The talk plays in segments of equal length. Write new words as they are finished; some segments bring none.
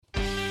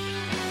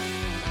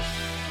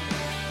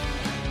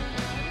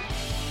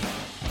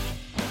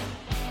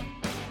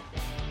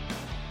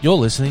You're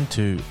listening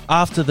to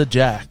After the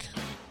Jack,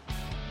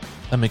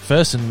 a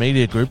McPherson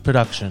Media Group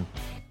production.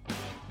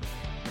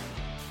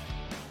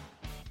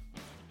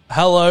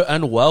 Hello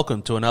and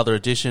welcome to another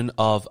edition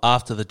of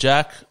After the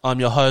Jack. I'm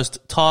your host,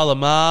 Tyler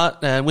Marr,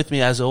 and with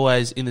me as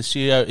always in the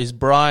studio is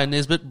Brian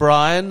Nisbet.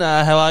 Brian,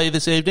 how are you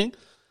this evening?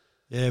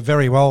 Yeah,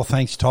 very well,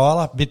 thanks,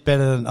 Tyler. A bit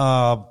better than,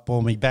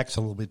 my back's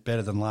a little bit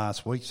better than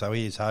last week, so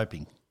he is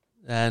hoping.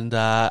 And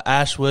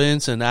Ash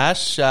Williamson.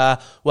 Ash,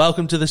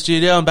 welcome to the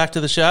studio and back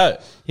to the show.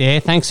 Yeah,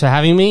 thanks for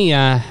having me.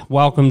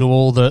 Welcome to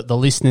all the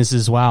listeners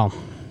as well.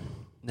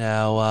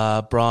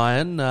 Now,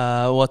 Brian,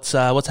 what's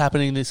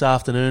happening this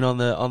afternoon on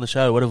the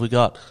show? What have we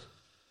got?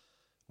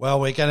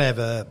 Well, we're going to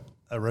have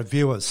a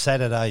review of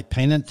Saturday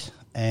Pennant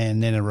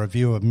and then a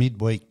review of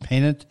midweek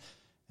Pennant,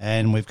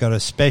 and we've got a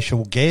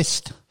special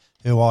guest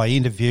who I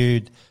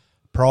interviewed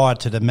prior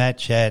to the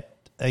match at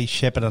East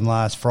Shepparton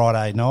last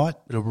Friday night.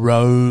 Bit of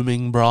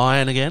roaming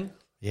Brian again.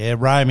 Yeah,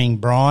 roaming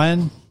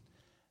Brian,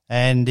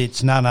 and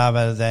it's none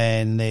other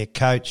than their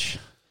coach,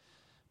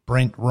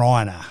 Brent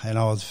Reiner,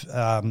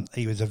 and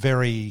he was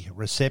very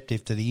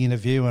receptive to the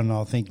interview, and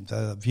I think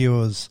the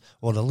viewers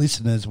or the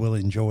listeners will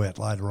enjoy it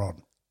later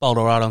on. Bowled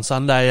all right on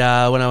Sunday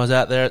when I was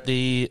out there at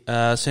the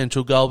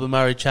Central Goulburn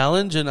Murray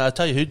Challenge, and I'll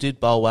tell you who did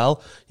bowl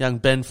well, young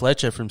Ben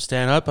Fletcher from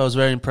Stanhope. I was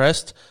very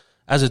impressed.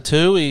 As a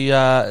two, he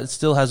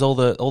still has all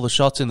the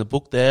shots in the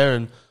book there,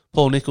 and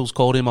Paul Nichols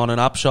called him on an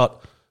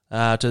upshot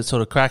to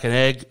sort of crack an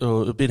egg,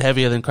 or a bit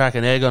heavier than crack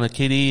an egg on a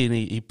kiddie, and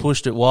he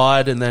pushed it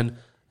wide, and then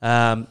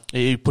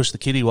he pushed the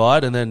kiddie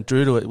wide and then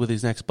drew to it with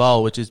his next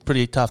bowl, which is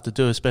pretty tough to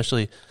do,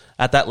 especially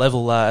at that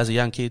level as a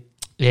young kid.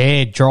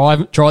 Yeah, try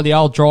the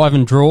old drive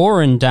and draw,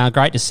 and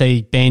great to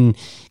see Ben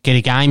get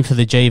a game for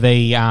the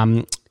GV.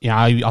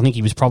 I think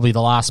he was probably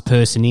the last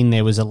person in.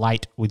 There was a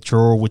late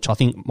withdrawal, which I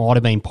think might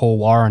have been Paul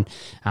Warren,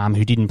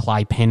 who didn't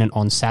play Pennant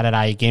on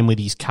Saturday again with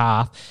his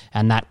calf,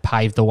 and that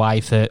paved the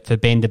way for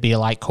Ben to be a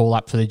late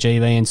call-up for the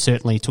GV, and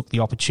certainly took the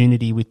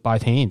opportunity with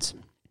both hands.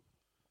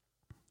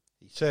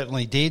 He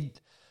certainly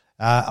did.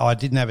 I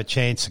didn't have a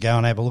chance to go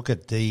and have a look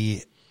at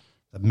the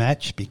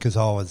match because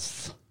I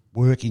was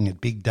working at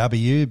Big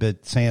W,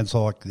 but sounds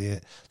like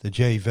the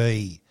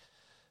GV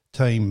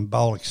team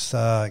bowled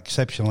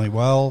exceptionally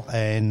well,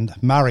 and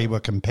Murray were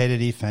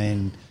competitive,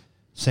 and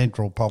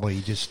Central probably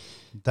just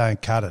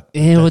don't cut it.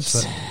 Yeah,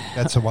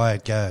 that's the way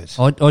it goes.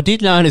 I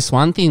did notice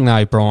one thing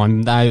though,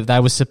 Brian. They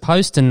were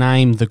supposed to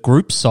name the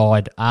group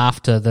side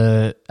at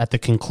the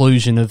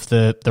conclusion of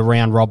the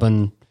round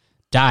robin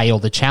day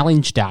or the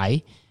challenge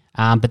day,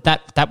 but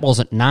that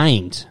wasn't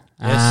named.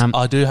 Yes,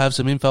 I do have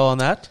some info on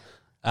that.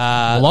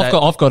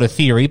 I've got a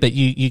theory, but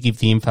you give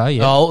the info.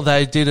 Yeah. Oh,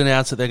 they did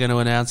announce it. They're going to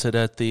announce it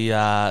at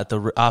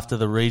after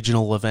the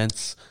regional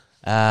events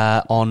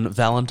on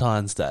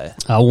Valentine's Day.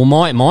 Well,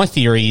 my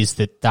theory is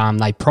that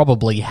they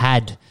probably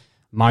had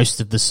most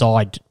of the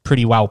side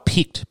pretty well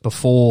picked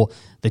before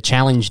the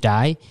challenge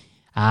day,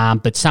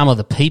 but some of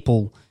the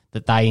people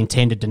that they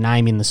intended to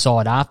name in the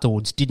side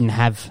afterwards didn't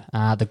have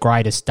the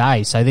greatest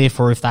day. So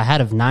therefore, if they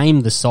had have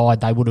named the side,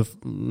 they would have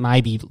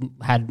maybe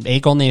had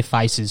egg on their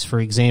faces.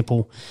 For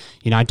example,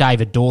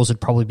 David Dawes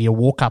would probably be a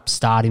walk-up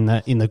start in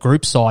the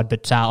group side,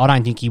 but I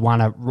don't think he won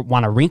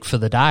a rink for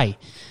the day.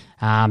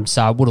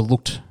 So it would have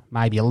looked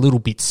maybe a little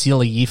bit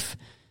silly if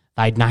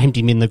they'd named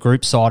him in the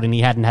group side and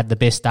he hadn't had the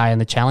best day on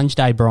the challenge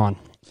day, Brian.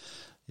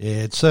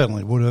 Yeah, it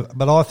certainly would have.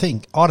 But I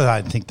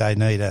don't think they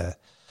need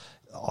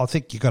I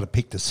think you've got to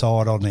pick the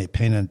side on their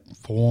pennant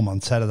form,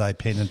 on Saturday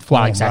pennant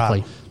form. Well,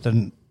 exactly.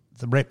 Than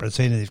the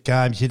representative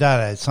games. You don't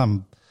have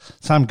some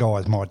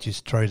guys might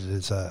just treat it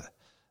as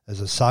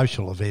a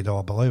social event,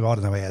 I believe. I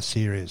don't know how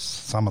serious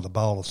some of the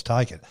bowlers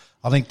take it.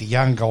 I think the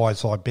young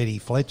guys like Betty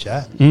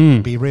Fletcher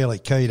be really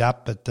keyed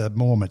up, but the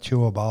more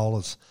mature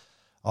bowlers,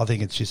 I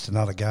think it's just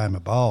another game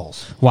of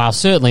bowls. Well,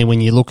 certainly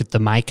when you look at the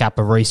makeup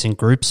of recent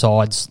group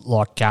sides,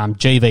 like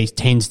GV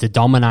tends to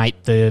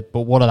dominate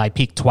but what do they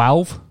pick,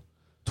 12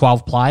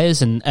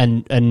 players,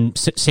 and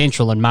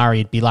Central and Murray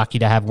would be lucky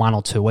to have one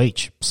or two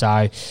each.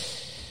 So,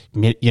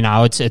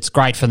 it's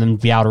great for them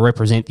to be able to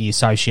represent the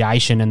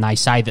association, and they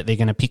say that they're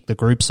going to pick the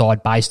group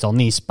side based on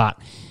this, but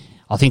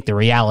I think the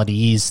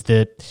reality is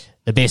that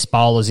the best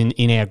bowlers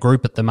in our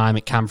group at the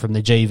moment come from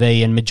the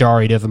GV, and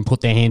majority of them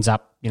put their hands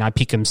up,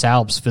 pick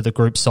themselves for the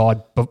group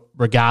side, but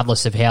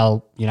regardless of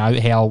how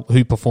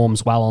who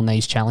performs well on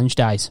these challenge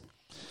days.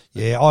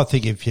 Yeah, I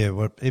think if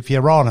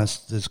you're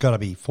honest, there's got to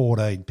be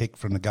 14 picked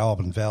from the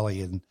Goulburn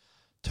Valley and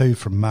 2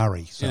 from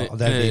Murray. So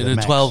that'd be the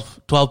max.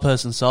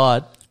 12-person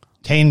side.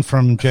 10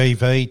 from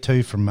GV,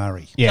 2 from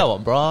Murray. Yeah. Go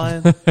on,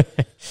 Brian.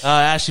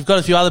 Ash, you've got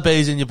a few other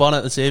bees in your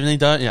bonnet this evening,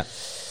 don't you?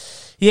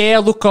 Yeah,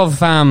 look,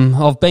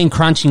 I've been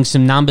crunching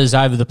some numbers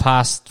over the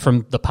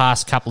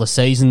past couple of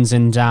seasons,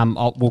 and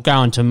we'll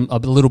go into a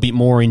little bit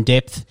more in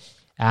depth.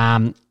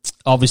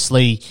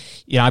 obviously,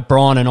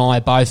 Brian and I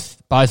are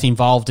both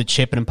involved at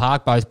Shepparton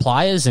Park, both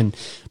players,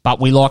 but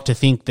we like to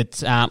think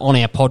that on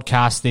our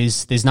podcast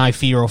there's no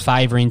fear or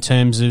favour in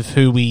terms of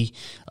who we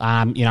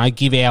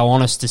give our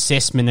honest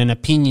assessment and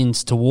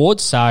opinions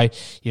towards. So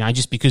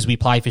just because we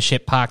play for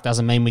Shep Park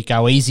doesn't mean we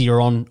go easier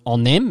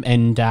on them.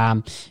 And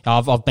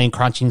I've been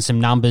crunching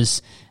some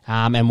numbers.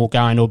 And we'll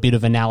go into a bit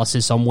of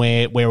analysis on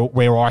where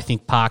I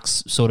think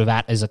Park's sort of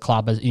at as a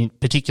club,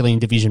 particularly in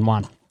Division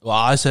 1. Well,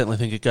 I certainly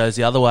think it goes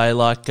the other way.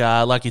 Like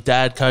your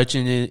dad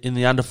coaching in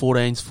the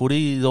under-14s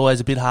footy is always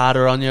a bit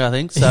harder on you, I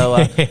think. So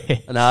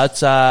no,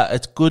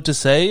 it's good to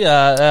see.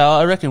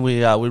 I reckon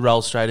we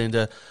roll straight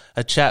into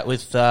a chat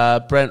with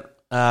Brent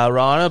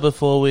Reiner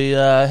before we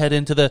head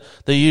into the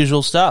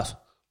usual stuff.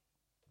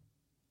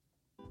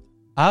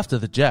 After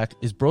the Jack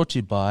is brought to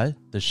you by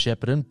the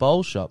Shepparton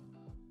Bowl Shop.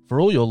 For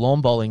all your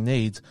lawn bowling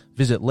needs,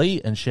 visit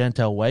Lee and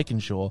Chantel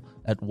Wakenshaw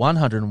at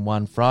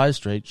 101 Fry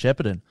Street,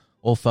 Shepparton,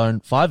 or phone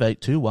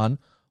 5821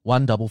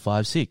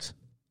 1556.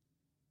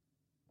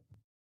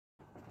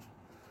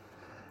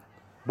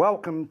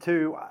 Welcome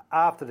to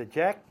After the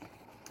Jack.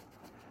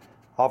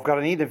 I've got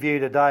an interview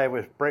today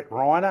with Brett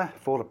Reiner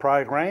for the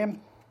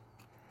program,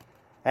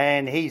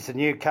 and he's the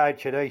new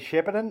coach at East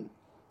Shepparton.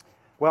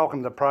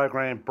 Welcome to the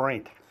program,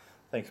 Brent.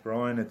 Thanks,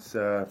 Brian. It's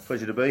a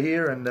pleasure to be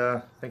here, and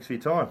thanks for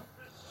your time.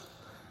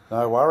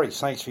 No worries.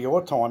 Thanks for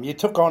your time. You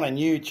took on a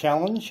new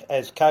challenge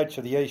as coach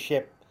of the East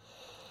Shep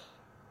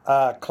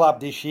club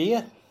this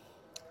year,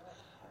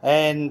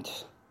 and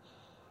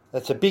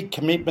it's a big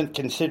commitment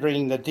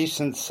considering the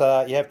distance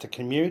you have to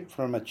commute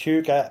from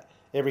Echuca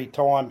every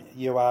time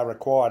you are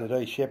required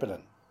at East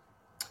Shepparton.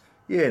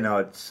 Yeah, no,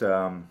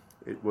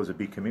 it was a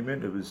big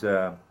commitment. It was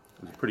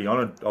pretty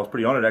honoured. I was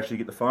pretty honoured actually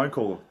to get the phone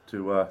call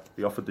to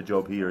be offered the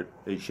job here at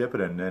East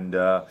Shepparton, and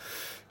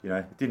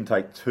it didn't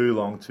take too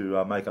long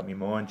to make up my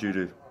mind due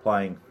to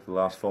playing for the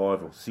last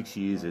 5 or 6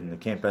 years in the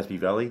Campaspe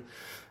Valley,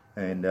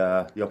 and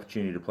the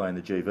opportunity to play in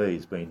the GV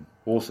has been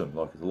awesome.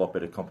 Like, it's a lot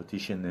better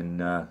competition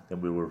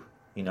than we were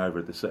in over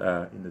at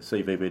in the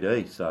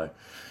CVBD. So,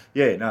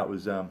 yeah, no, it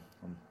was. I'm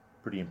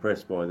pretty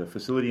impressed by the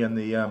facility and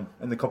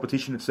the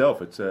competition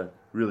itself. It's a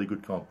really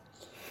good comp.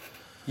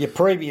 Your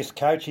previous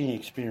coaching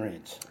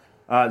experience?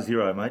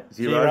 Zero, mate.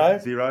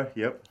 Zero.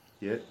 Yep.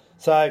 Yeah.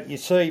 So your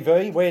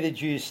CV, where did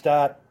you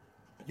start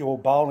your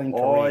bowling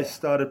career? I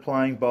started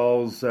playing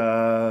bowls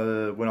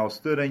when I was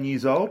 13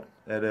 years old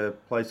at a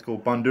place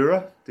called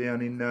Bundoora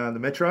down in the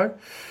Metro.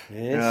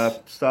 Yes.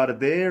 Started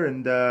there,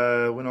 and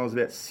when I was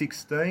about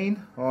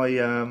 16,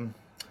 Bundoora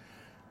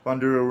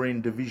were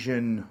in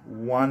Division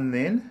 1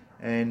 then,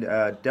 and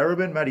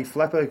Darebin, Matty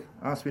Flapper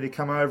asked me to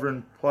come over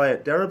and play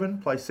at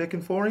Darebin, play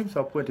second for him,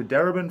 so I went to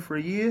Darebin for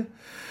a year.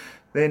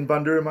 Then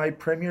Bundoora made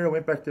Premier. I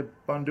went back to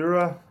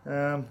Bundoora.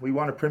 We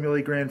won a Premier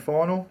League Grand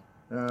Final.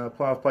 I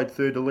played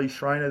third to Lee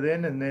Schreiner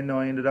then, and then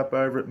I ended up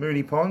over at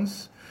Moonee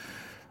Ponds.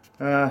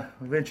 I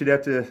ventured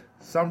out to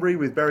Sunbury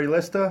with Barry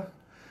Lester,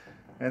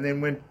 and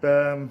then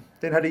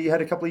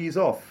had a couple of years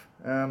off,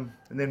 and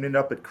then ended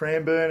up at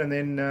Cranbourne, and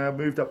then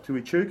moved up to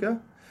Echuca.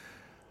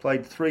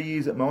 Played 3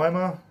 years at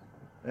Miami,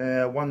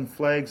 won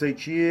flags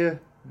each year.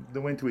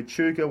 Then went to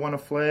Echuca, won a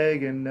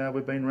flag, and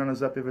we've been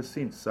runners up ever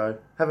since. So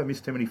haven't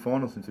missed too many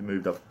finals since we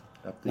moved up.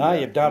 No,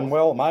 you've done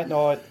well, mate.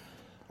 No,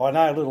 I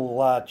know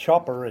little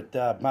Chopper at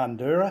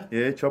Bundoora.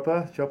 Yeah,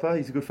 Chopper.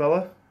 He's a good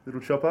fella,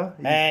 little Chopper.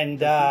 And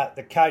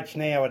the coach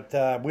now at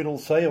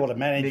Whittlesea, or the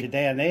manager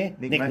down there,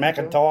 Nick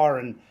McIntyre,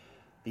 and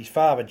his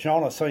father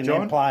John. I've seen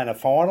them play in a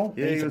final.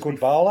 Yeah, he's a good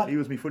bowler. He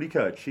was my footy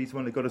coach. He's the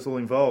one that got us all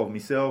involved.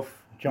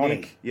 Myself, Johnny.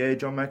 Nick. Yeah,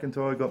 John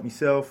McIntyre got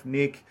myself,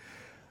 Nick,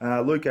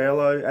 Luke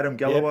Aiello, Adam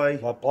Galloway.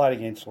 Yep, I played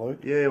against Luke.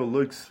 Yeah,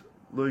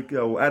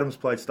 well, Adam's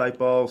played state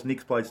bowls,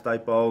 Nick's played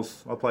state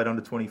bowls, I played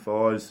under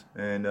 25s,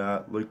 and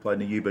Luke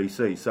played in the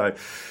UBC. So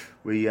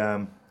we've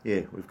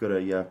got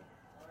a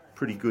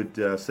pretty good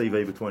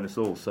CV between us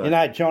all. So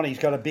Johnny's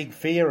got a big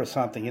fear or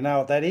something. You know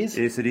what that is?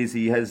 Yes, it is.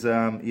 He has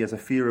a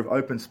fear of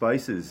open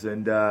spaces,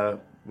 and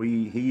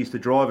he used to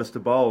drive us to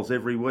bowls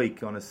every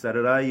week on a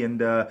Saturday,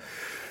 and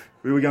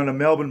we were going to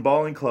Melbourne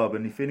Bowling Club,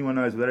 and if anyone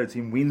knows where that is, it's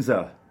in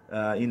Windsor.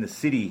 In the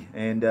city,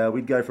 and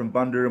we'd go from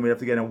Bundoora and we'd have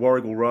to go down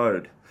Warrigal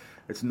Road.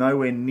 It's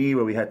nowhere near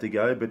where we had to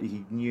go, but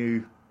he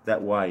knew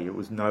that way. It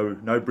was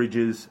no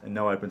bridges and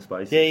no open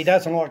spaces. Yeah, he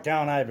doesn't like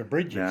going over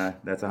bridges. Nah,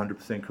 that's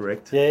 100%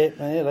 correct. Yeah,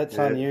 that's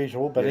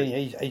unusual, but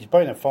he's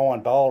been a fine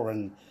bowler,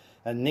 and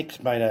Nick's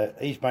been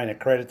a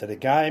credit to the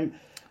game.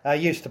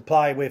 Used to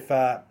play with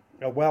a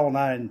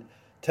well-known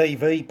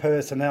TV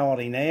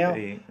personality now,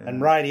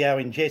 and radio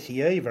in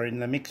Jessie Eva in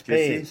the mixed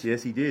pairs.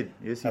 Yes, he did.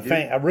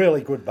 A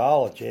really good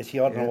bowler, Jessie.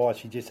 I don't know why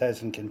she just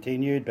hasn't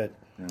continued, but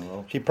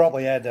she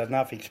probably had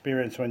enough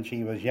experience when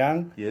she was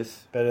young.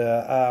 Yes. But,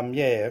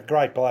 a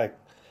great bloke.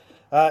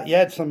 You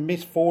had some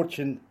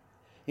misfortune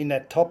in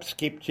that top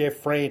skip, Jeff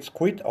France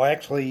quit. I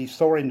actually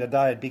saw him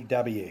today at Big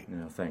W.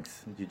 No,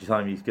 thanks. Did you tell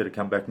him he's got to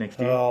come back next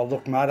year? Oh,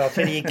 look, mate, I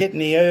said, are you getting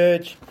the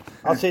urge?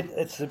 I said,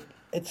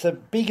 it's the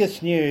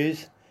biggest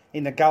news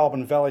in the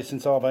Goulburn Valley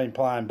since I've been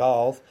playing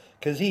bowls,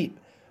 because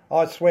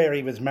I swear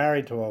he was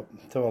married to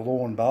a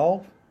lawn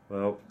bowl.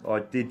 Well, I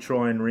did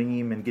try and ring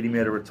him and get him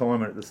out of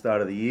retirement at the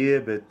start of the year,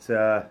 but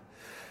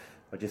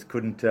I just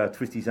couldn't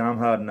twist his arm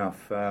hard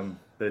enough.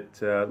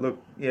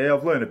 Look, yeah,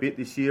 I've learned a bit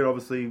this year.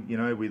 Obviously,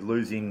 with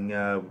losing,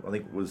 I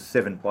think it was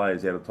 7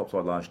 players out of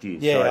topside last year.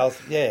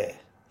 Yeah,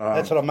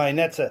 that's what I mean.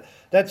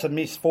 That's a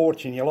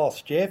misfortune. You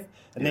lost Jeff,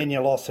 and then you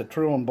lost the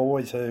Truan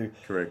boys who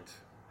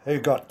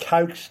got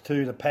coaxed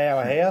to the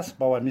powerhouse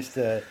by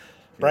Mr.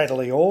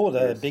 Bradley Orr,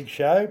 the big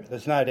show.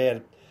 There's no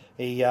doubt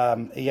he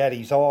had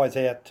his eyes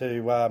out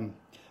to,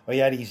 he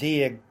had his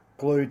ear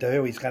glued to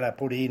who he's going to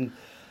put in.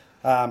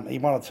 He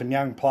wanted some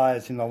young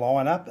players in the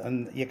lineup,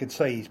 and you could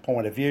see his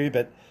point of view.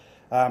 But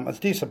it's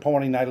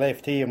disappointing they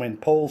left here when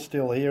Paul's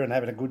still here and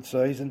having a good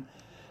season,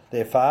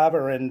 their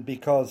father, and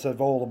because of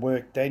all the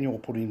work Daniel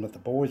put in with the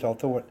boys, I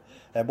thought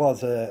it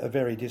was a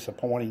very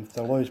disappointing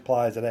to lose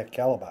players of that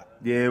calibre.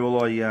 Yeah,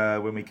 well,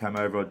 when we came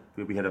over,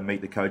 we had a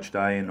meet the coach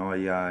day, and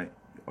I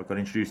got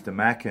introduced to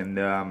Mac and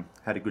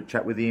had a good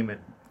chat with him.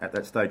 At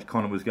that stage,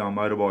 Connor was going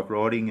motorbike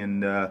riding,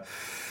 and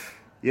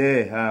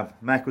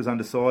Mac was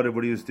undecided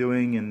what he was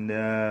doing, and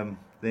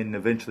then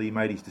eventually he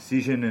made his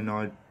decision, and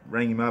I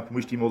rang him up and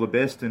wished him all the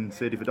best and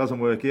said, if it doesn't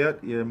work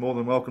out, you're more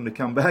than welcome to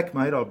come back,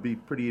 mate. I'd be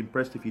pretty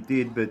impressed if you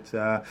did. But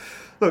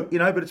look,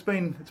 but it's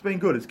been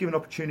good. It's given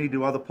opportunity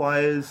to other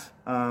players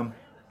at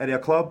our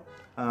club.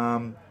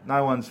 No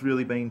one's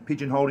really been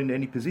pigeonholed into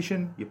any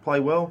position. You play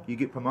well, you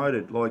get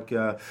promoted.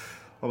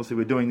 Obviously,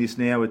 we're doing this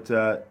now at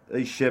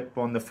East Shep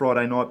on the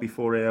Friday night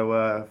before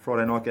our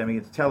Friday night game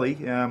against Tally.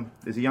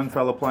 There's a young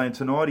fella playing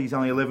tonight. He's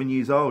only 11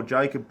 years old,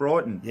 Jacob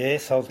Brighton.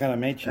 Yes, I was going to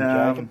mention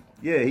Jacob.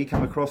 Yeah, he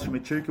came across from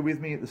Echuca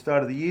with me at the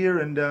start of the year,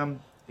 and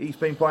he's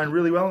been playing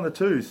really well in the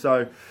twos.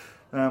 So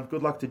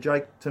good luck to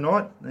Jake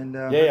tonight. And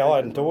I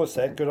endorse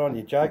that. Good on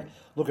you, Jake.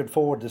 Looking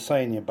forward to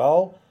seeing you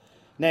bowl.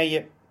 Now,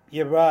 you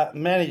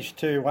managed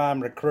to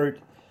recruit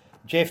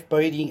Jeff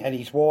Beattie and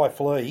his wife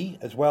Lee,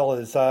 as well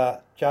as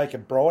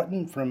Jacob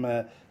Brighton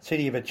from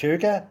City of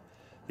Echuca.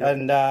 Yep.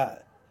 And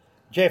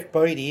Jeff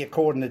Beattie,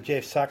 according to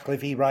Jeff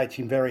Sutcliffe, he rates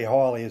him very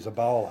highly as a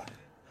bowler.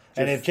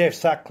 And if Jeff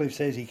Sutcliffe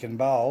says he can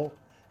bowl,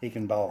 he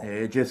can bowl.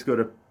 Yeah, Jeff's got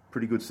a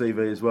pretty good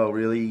CV as well,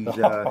 really. He's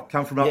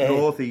come from up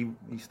north. He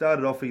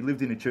started off, he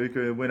lived in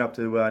Echuca, went up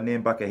to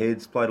Nambucca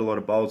Heads, played a lot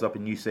of bowls up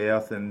in New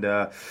South, and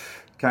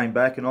came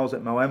back, and I was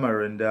at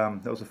Moama, and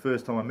that was the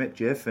first time I met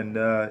Jeff,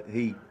 and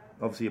he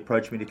obviously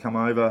approached me to come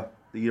over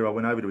the year I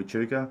went over to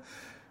Echuca.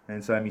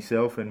 And so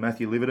myself and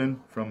Matthew Liverton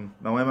from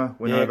Moama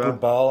went over. Good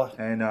bowler.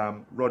 And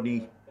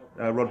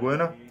Rod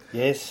Werner.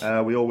 Yes.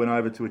 We all went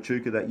over to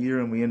Echuca that year,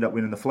 and we ended up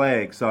winning the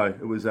flag. So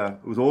it was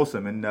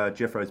awesome. And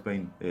Jeffro's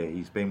been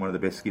one of the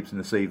best skips in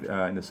the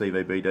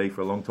CVBD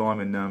for a long time,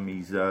 and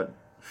he's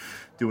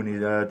doing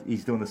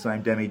the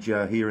same damage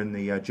here in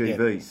the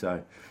GV. Yeah.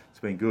 So it's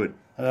been good.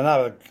 And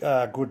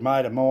another good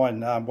mate of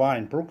mine,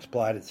 Wayne Brooks,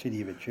 played at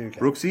City of Echuca.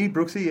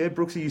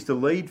 Brooksy used to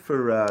lead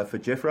for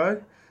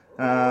Jeffro.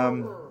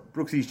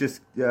 Brooksy's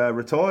just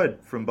retired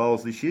from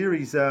bowls this year.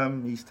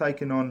 He's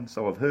taken on,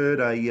 so I've heard,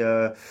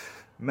 a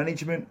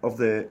management of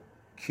the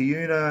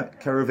Kiuna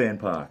Caravan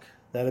Park.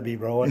 That'd be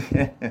right.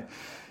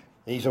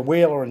 He's a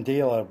wheeler and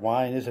dealer,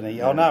 Wayne, isn't he?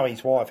 Yeah. I know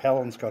his wife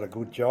Helen's got a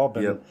good job.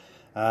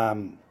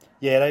 And,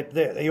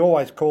 he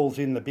always calls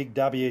in the Big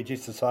W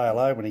just to say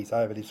hello when he's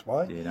over this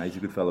way. Yeah, no, he's a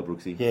good fella,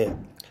 Brooksy. Yeah.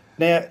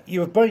 Now,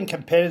 you've been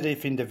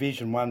competitive in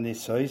Division 1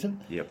 this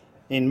season. Yep.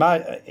 In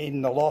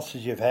the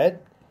losses you've had.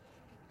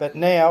 But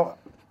now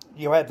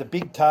you had the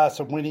big task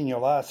of winning your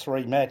last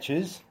 3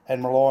 matches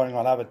and relying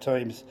on other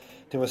teams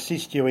to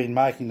assist you in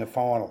making the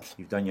finals.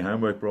 You've done your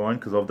homework, Brian,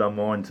 because I've done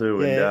mine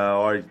too.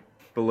 Yeah. And I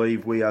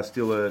believe we are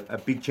still a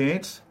big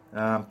chance,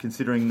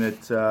 considering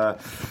that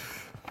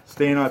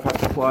Stanhope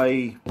have to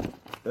play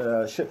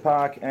Ship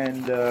Park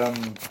and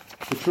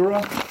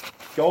Katura.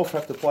 Golf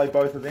have to play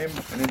both of them,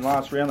 and then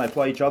last round they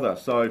play each other.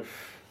 So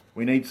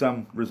we need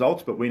some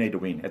results, but we need to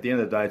win. At the end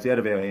of the day, it's out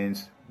of our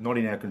hands, not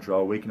in our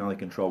control. We can only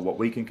control what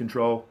we can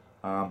control.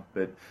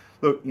 But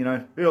look,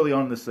 early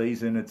on in the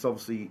season, it's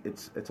obviously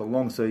it's a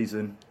long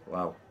season,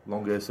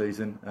 longer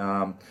season.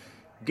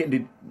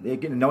 Getting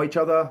to know each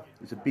other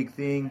is a big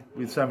thing.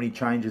 With so many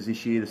changes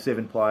this year, the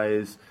 7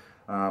 players,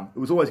 it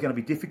was always going to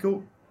be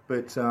difficult.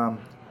 But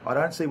I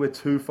don't see we're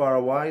too far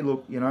away.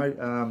 Look,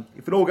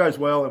 if it all goes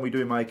well and we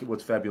do make it,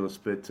 what's fabulous.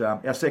 But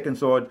our second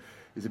side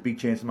is a big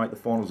chance to make the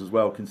finals as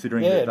well,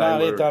 considering that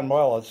they've done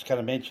well. I was just going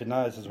to mention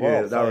those as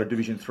well. Yeah, they were a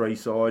Division 3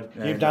 side.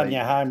 You've done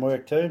your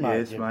homework too,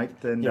 mate. Yes, mate.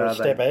 And, you're a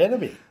step ahead of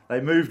me. They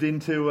moved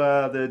into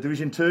the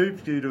Division 2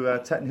 due to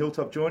Tatton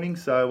Hilltop joining.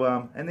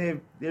 So,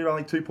 and they're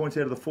only 2 points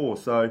out of the 4.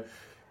 So,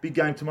 big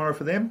game tomorrow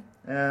for them.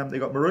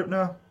 They've got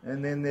Marupna,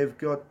 and then they've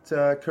got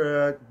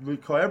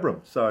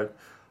Kyabram. So,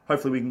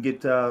 hopefully we can get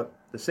the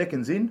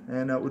seconds in,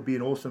 and it would be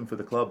awesome for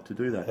the club to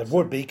do that. It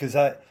would be, because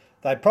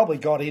they probably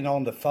got in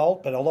on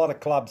default, but a lot of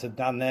clubs have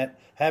done that,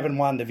 haven't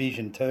won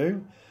Division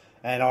 2.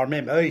 And I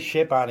remember East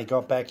Shep only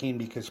got back in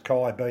because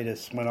Kai beat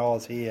us when I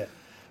was here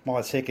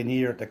my second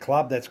year at the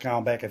club. That's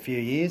going back a few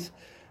years.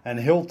 And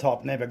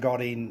Hilltop never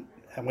got in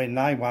when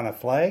they won a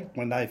flag,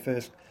 when they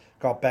first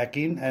got back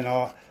in, and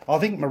I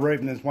think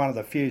Maroubin is one of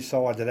the few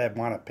sides that have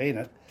won a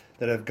pennant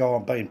that have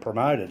been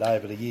promoted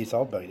over the years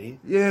I've been here.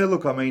 Yeah,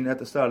 look, I mean, at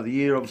the start of the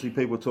year, obviously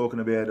people were talking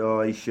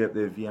about, East Shep,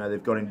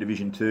 they've got in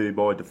Division 2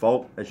 by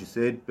default, as you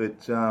said, but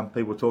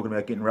people were talking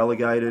about getting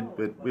relegated,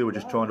 but we were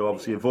just trying to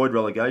obviously avoid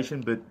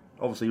relegation, but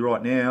obviously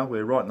right now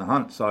we're right in the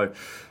hunt, so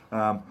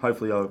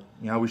hopefully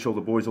I wish all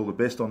the boys all the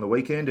best on the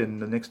weekend and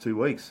the next 2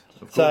 weeks.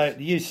 So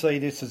do you see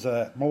this as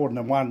a more than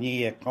a 1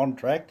 year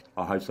contract?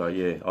 I hope so,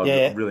 yeah.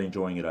 I'm really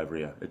enjoying it over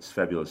here. It's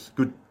fabulous.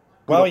 Good.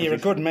 Well, you're a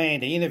good man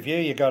to interview.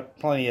 You've got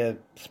plenty of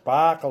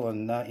sparkle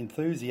and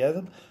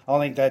enthusiasm. I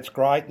think that's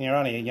great, and you're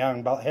only a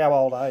young... How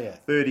old are you?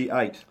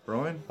 38,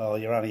 Brian. Oh,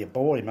 you're only a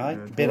boy, mate.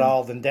 A bit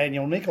older than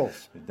Daniel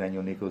Nichols.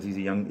 Daniel Nichols, he's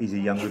a young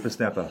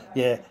whippersnapper.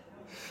 Yeah.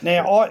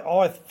 Now,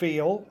 I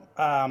feel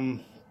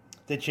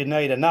that you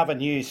need another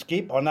new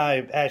skip. I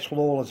know Ash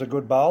Lawler's a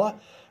good bowler,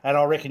 and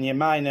I reckon you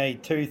may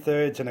need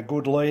 2/3 and a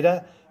good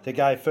leader to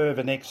go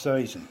further next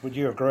season. Would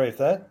you agree with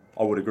that?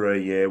 I would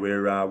agree. Yeah,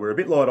 we're a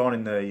bit light on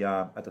in the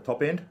at the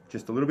top end,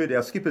 just a little bit.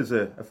 Our skippers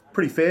are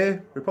pretty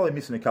fair. We're probably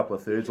missing a couple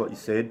of thirds, like you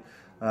said.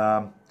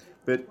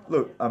 But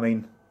look, I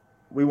mean,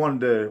 we don't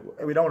want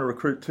to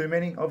recruit too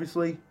many.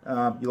 Obviously,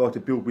 you like to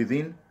build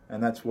within,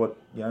 and that's what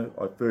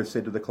I first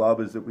said to the club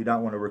is that we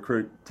don't want to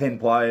recruit 10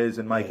 players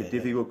and make it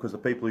difficult because the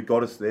people who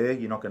got us there,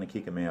 you're not going to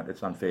kick them out.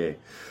 It's unfair.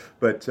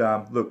 But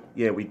look,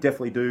 yeah, we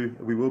definitely do.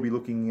 We will be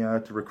looking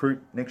to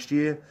recruit next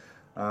year.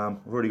 I've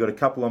already got a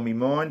couple on my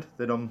mind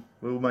that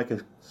we'll make a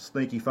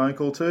sneaky phone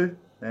call to,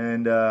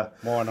 and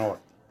why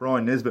not?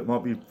 Brian Nesbitt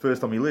might be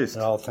first on my list.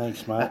 Oh,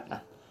 thanks, mate.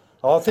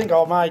 I think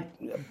I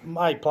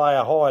may play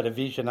a higher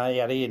division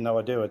out here than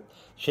I do at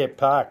Shep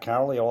Park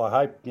currently. I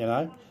hope,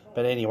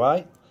 But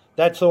anyway,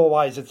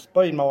 it's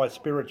been my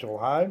spiritual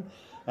home,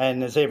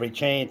 and there's every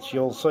chance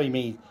you'll see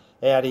me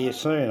out here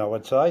soon. I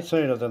would say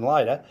sooner than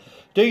later.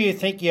 Do you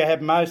think you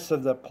have most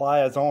of the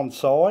players on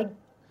side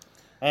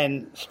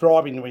and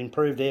striving to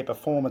improve their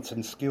performance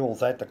and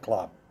skills at the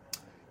club?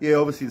 Yeah,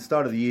 obviously the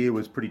start of the year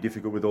was pretty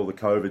difficult with all the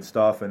COVID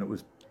stuff, and it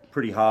was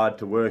pretty hard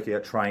to work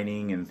out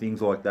training and things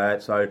like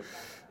that. So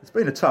it's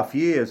been a tough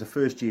year as a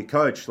first-year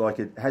coach. Like,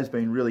 it has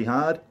been really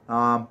hard.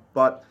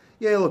 But,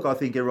 yeah, look, I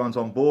think everyone's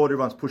on board.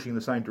 Everyone's pushing in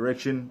the same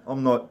direction.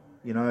 I'm not,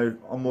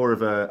 I'm more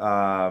of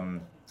a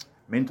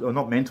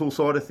not mental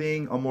side of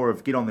thing. I'm more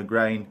of get on the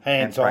grain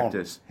and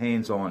practice.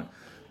 Hands-on.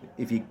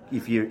 If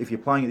you're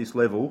playing at this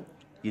level,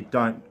 you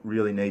don't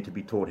really need to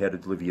be taught how to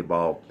deliver your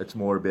bowl. It's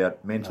more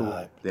about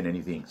mental than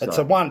anything. It's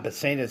a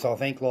 1%ers, I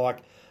think, like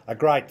a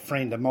great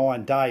friend of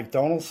mine, Dave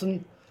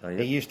Donaldson. Oh, yeah.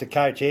 He used to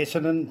coach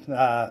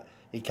Essendon.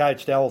 He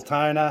coached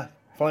Altona,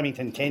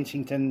 Flemington,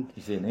 Kensington.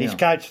 He's there now. He's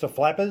coached the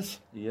Flappers.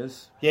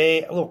 Yes.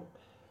 Yeah, look,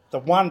 the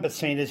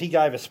 1%ers, he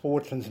gave a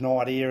sportsman's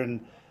night here,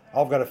 and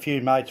I've got a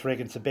few mates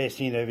reckon it's the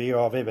best interview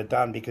I've ever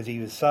done because he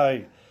was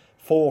so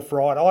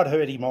forthright. I'd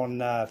heard him on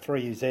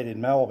 3UZ in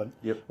Melbourne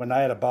when they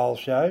had a bowl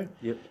show.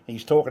 Yep.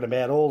 He's talking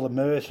about all the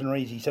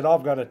mercenaries. He said,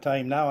 I've got a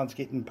team, no one's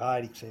getting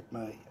paid except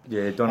me.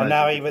 Yeah,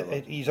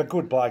 Dono. He's a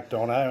good bloke,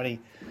 Dono, and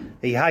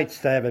he hates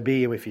to have a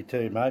beer with you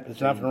too, mate. There's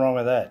nothing wrong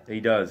with that.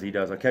 He does.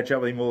 I catch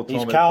up with him all the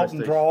time. He's Carlton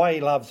Dry,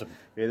 he loves them.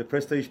 Yeah, the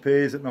Prestige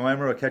Pairs at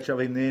Noama, I catch up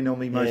with him there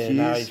normally most years.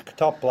 No, he's a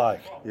top bloke.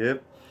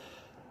 Yep.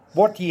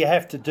 What do you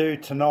have to do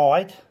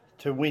tonight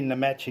to win the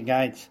match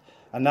against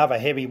another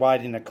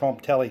heavyweight in the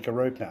comp, Tally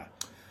Karupna?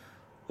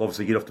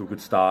 Obviously, get off to a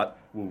good start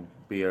will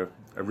be a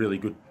really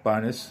good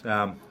bonus.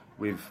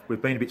 We've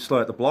been a bit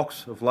slow at the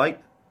blocks of late.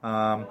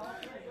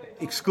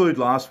 Exclude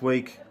last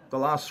week. The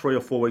last 3 or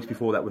 4 weeks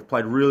before that, we've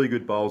played really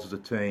good bowls as a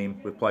team.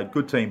 We've played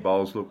good team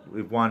bowls. Look,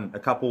 we've won a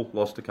couple,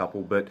 lost a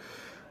couple, but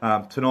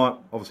tonight,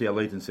 obviously, our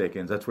leads and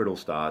seconds. That's where it all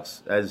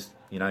starts. As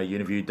you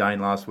interviewed Dane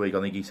last week.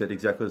 I think he said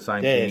exactly the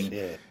same thing.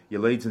 Yeah.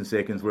 Your leads and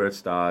seconds where it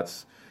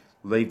starts.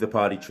 Leave the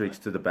party tricks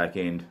to the back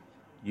end.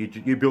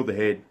 You build the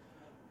head.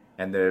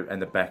 And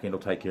the back end will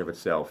take care of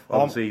itself.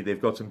 Obviously,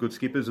 they've got some good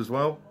skippers as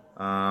well.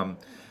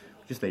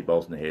 Just need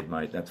bowls in the head,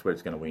 mate. That's where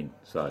it's going to win.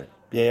 So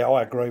yeah,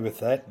 I agree with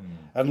that.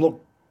 And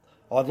look,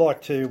 I'd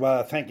like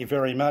to thank you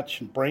very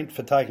much, Brent,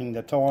 for taking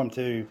the time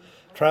to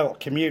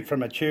commute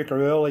from Echuca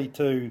early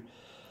to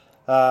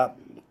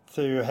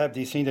have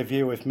this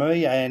interview with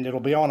me. And it'll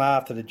be on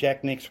after the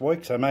Jack next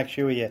week. So make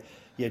sure you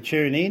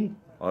tune in.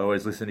 I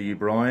always listen to you,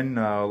 Brian.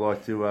 I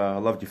loved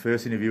your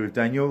first interview with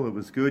Daniel. It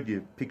was good.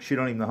 You picked shit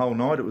on him the whole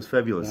night. It was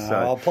fabulous.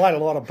 I played a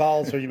lot of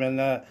bowls with him,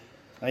 and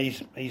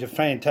he's a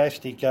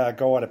fantastic guy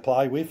to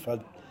play with.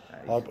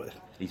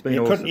 He's been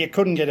awesome. You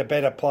couldn't get a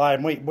better player,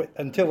 and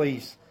until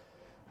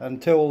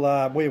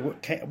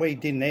we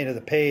didn't enter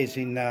the pairs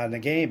in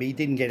Nagambie. He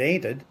didn't get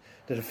entered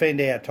to defend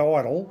our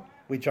title,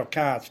 which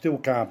I still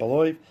can't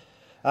believe.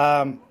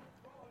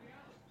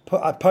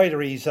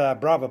 Peter, his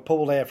brother,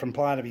 pulled out from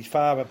playing with his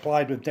father,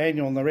 played with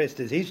Daniel, and the rest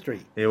is history.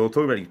 Yeah, we'll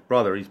talk about his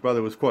brother. His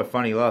brother was quite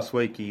funny last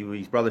week.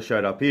 His brother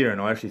showed up here, and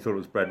I actually thought it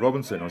was Brad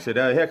Robinson. I said,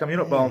 how come you're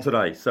not bowling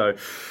today? So,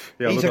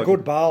 yeah, he's a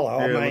good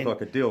bowler. Yeah, I look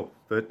like a dill.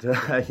 But,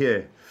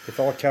 yeah. If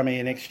I come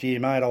here next year,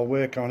 mate, I'll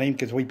work on him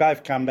because we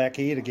both come back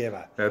here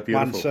together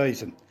one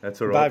season.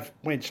 That's all right. Both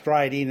went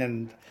straight in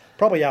and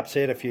probably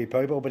upset a few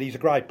people, but he's a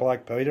great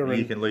bloke, Peter.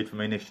 You can lead for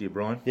me next year,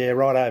 Brian. Yeah,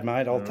 righto,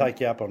 mate. I'll take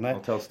you up on that.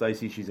 I'll tell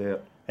Stacey she's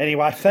out.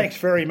 Anyway, thanks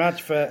very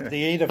much for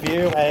the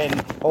interview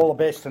and all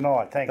the best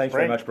tonight. Thanks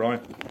very much,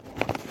 Brian.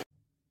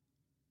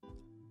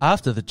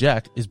 After the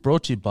Jack is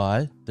brought to you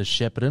by the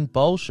Shepparton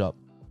Bowl Shop.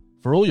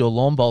 For all your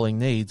lawn bowling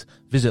needs,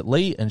 visit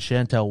Lee and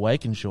Chantel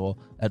Wakenshaw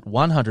at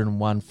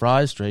 101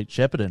 Fry Street,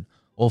 Shepparton,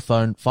 or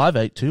phone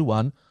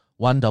 5821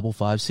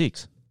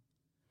 1556.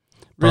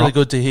 Really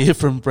good to hear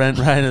from Brent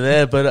Rayner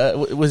there,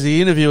 but was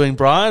he interviewing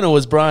Brian or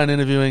was Brian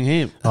interviewing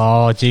him?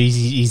 Oh, geez,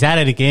 he's at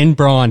it again,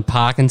 Brian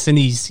Parkinson.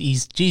 His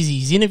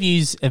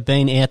interviews have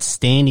been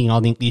outstanding, I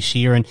think, this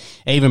year, and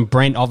even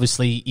Brent,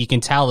 obviously, you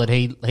can tell that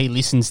he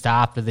listens to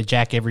After the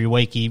Jack every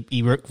week.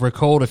 He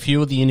recalled a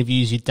few of the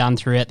interviews you'd done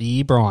throughout the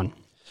year, Brian.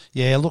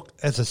 Yeah, look,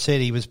 as I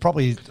said, he was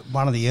probably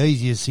one of the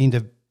easiest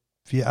interviewees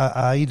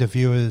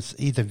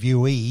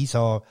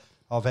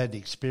I've had the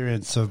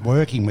experience of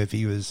working with.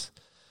 He was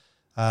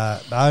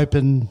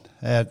open,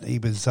 he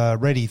was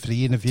ready for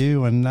the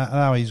interview, and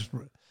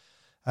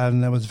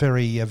it was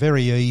a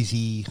very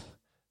easy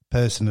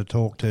person to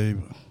talk to.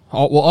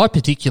 Oh, well, I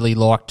particularly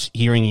liked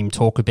hearing him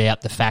talk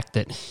about the fact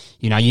that,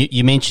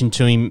 you mentioned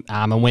to him,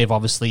 and we've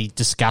obviously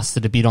discussed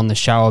it a bit on the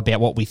show about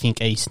what we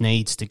think East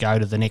needs to go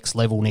to the next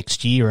level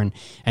next year,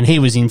 and he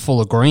was in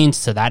full agreement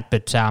to that,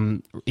 but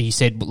he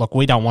said, look,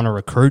 we don't want to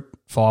recruit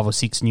 5 or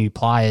 6 new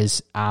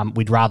players,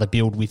 we'd rather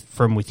build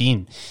from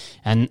within,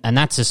 and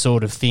that's the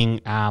sort of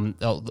thing,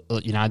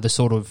 the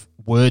sort of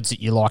words that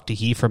you like to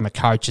hear from a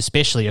coach,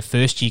 especially a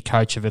first-year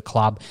coach of a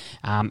club.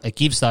 It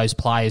gives those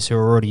players who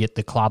are already at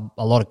the club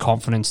a lot of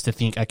confidence to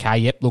think, okay,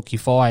 yep, look,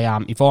 if I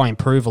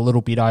improve a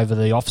little bit over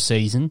the off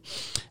season,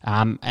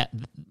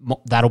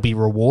 that'll be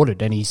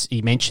rewarded. And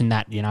he mentioned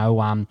that,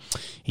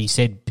 he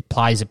said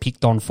players are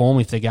picked on form.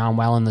 If they're going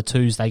well in the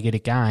twos, they get a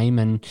game,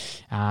 and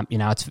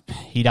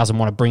he doesn't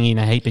want to bring in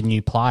a heap of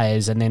new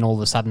players, and then all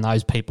of a sudden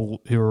those people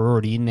who are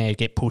already in there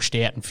get pushed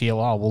out and feel,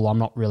 oh well, I'm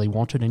not really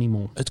wanted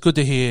anymore. It's good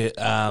to hear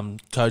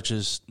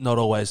coaches not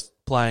always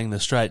playing the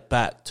straight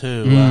bat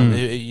too.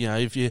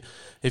 If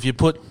you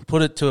put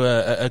it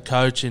to a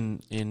coach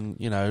in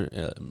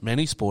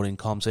many sporting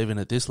comps, even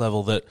at this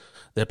level, that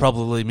they're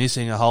probably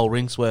missing a whole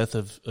ring's worth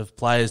of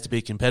players to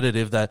be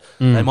competitive, that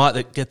they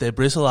might get their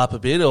bristle up a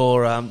bit,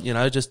 or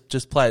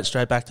just play it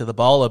straight back to the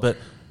bowler. But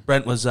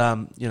Brent was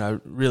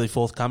really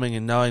forthcoming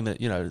in knowing that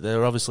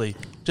they're obviously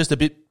just a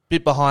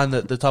bit behind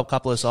the top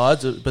couple of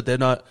sides, but they're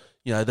not.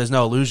 There's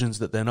no illusions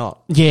that they're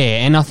not.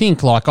 Yeah, and I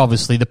think,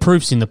 obviously the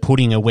proof's in the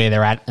pudding of where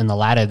they're at in the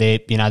ladder. They're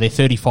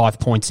 35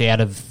 points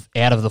out of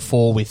the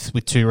 4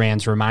 with 2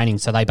 rounds remaining,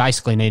 so they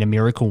basically need a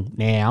miracle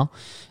now.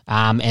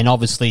 And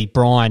obviously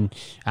Brian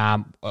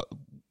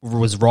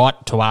was right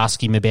to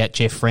ask him about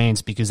Jeff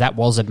Franz, because that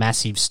was a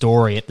massive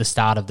story at the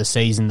start of the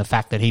season, the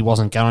fact that he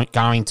wasn't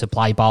going to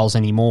play bowls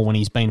anymore when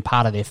he's been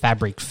part of their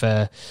fabric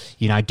for,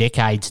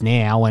 decades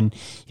now. And,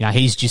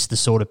 he's just the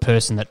sort of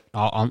person that,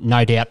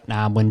 no doubt,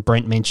 when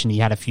Brent mentioned he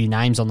had a few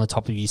names on the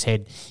top of his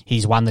head,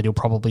 he's one that he'll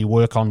probably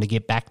work on to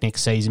get back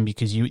next season,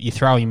 because you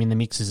throw him in the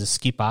mix as a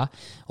skipper,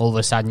 all of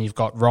a sudden you've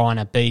got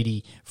Reiner,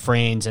 Beattie,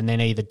 Franz, and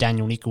then either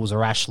Daniel Nichols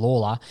or Ash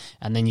Lawler,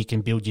 and then you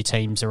can build your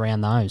teams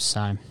around those,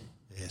 so...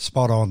 Yeah,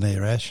 spot on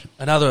there, Ash.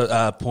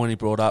 Another point he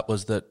brought up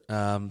was that,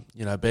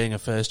 being a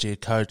first-year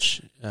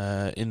coach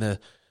in the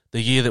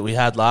year that we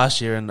had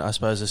last year, and I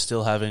suppose are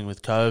still having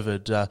with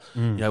COVID,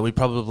 we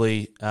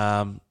probably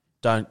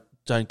don't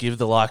give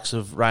the likes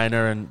of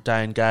Rayner and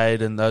Dane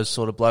Gade and those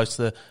sort of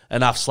blokes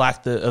enough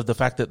slack of the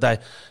fact that they,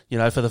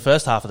 for the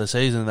first half of the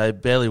season, they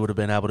barely would have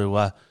been able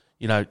to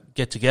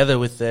get together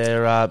with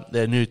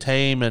their new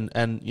team,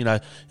 and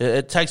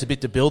it takes a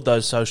bit to build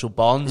those social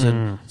bonds.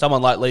 And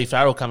someone like Lee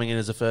Farrell coming in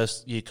as a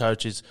first year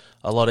coach is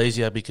a lot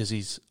easier, because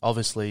he's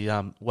obviously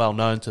well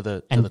known to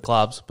the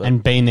clubs, but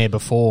and been there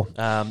before.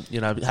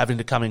 Having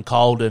to come in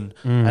cold and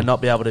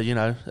not be able to,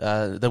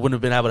 they wouldn't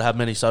have been able to have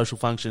many social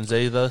functions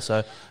either.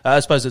 So I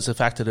suppose it's a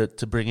factor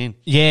to bring in.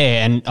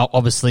 Yeah, and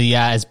obviously,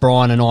 as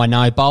Brian and I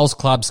know, bowls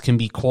clubs can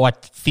be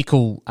quite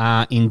fickle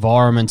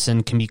environments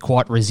and can be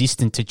quite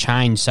resistant to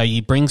change. So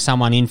you bring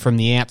someone in from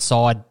the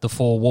outside the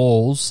 4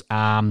 walls,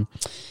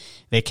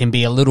 there can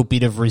be a little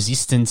bit of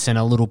resistance and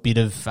a little bit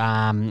of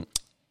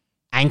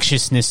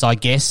anxiousness, I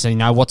guess.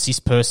 What's this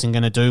person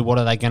going to do? What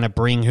are they going to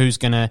bring? Who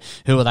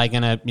are they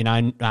going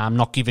to,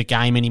 not give a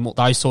game anymore?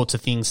 Those sorts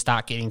of things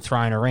start getting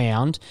thrown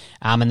around,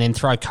 and then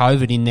throw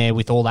COVID in there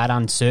with all that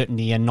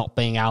uncertainty and not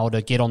being able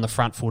to get on the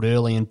front foot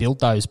early and build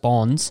those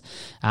bonds.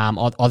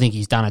 I think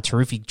he's done a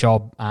terrific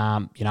job,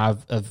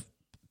 of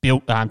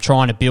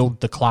trying to build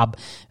the club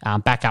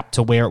back up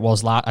to where it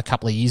was a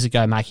couple of years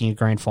ago, making a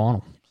grand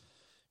final.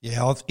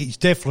 Yeah, he's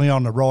definitely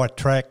on the right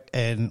track,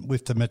 and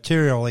with the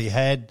material he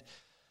had,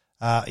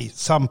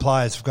 some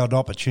players have got an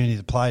opportunity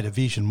to play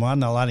Division 1.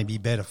 They'll only be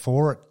better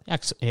for it.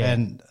 Yeah.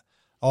 And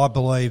I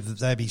believe that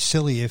they'd be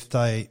silly if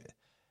they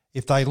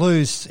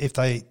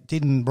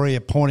didn't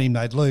reappoint him,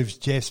 they'd lose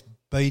Jeff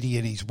Beattie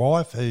and his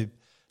wife, who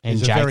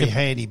is a very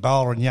handy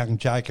bowler, and young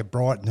Jacob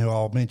Brighton, who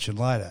I'll mention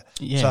later.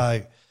 Yeah.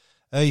 So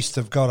East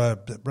have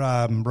got to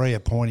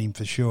reappoint him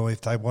for sure if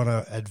they want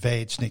to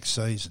advance next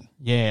season.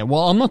 Yeah,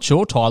 well, I'm not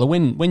sure, Tyler.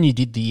 When you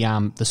did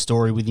the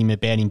story with him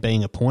about him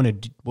being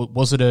appointed,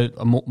 was it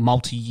a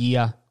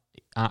multi-year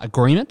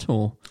agreement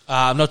or?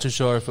 I'm not too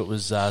sure if it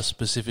was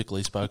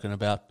specifically spoken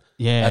about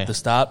at the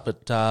start,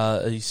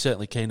 but he's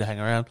certainly keen to hang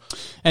around.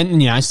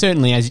 And,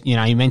 certainly, as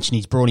you mentioned,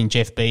 he's brought in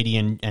Jeff Beattie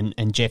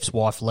and Jeff's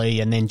wife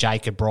Lee, and then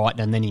Jacob Brighton,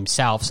 and then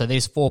himself. So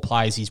there's 4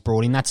 players he's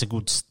brought in. That's a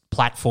good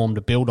platform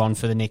to build on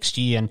for the next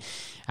year. And,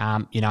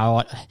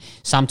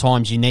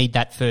 sometimes you need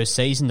that first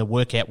season to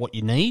work out what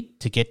you need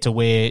to get to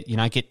where,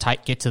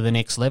 get to the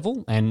next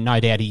level. And no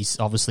doubt he's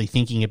obviously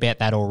thinking about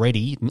that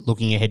already,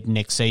 looking ahead to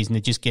next season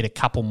to just get a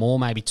couple more,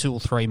 maybe 2 or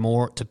 3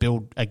 more to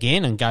build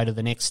again and go to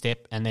the next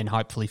step, and then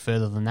hopefully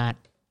further than that.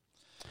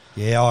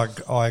 Yeah,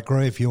 I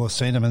agree with your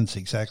sentiments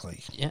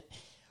exactly. Yeah.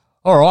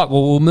 All right,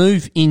 well, we'll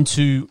move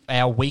into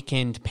our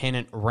weekend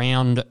pennant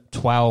round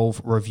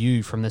 12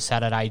 review from the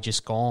Saturday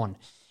just gone.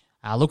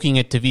 Looking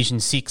at Division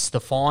 6,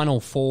 the final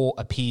 4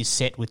 appears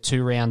set with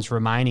 2 rounds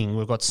remaining.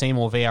 We've got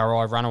Seymour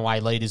VRI runaway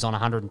leaders on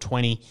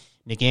 120,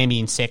 Ngambie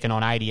in second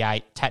on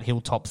 88, Tat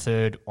Hilltop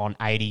third on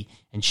 80,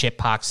 and Shep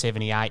Park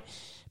 78.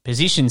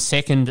 Positions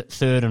second,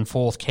 third and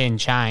fourth can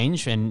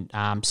change, and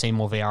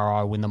Seymour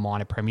VRI win the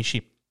minor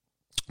premiership.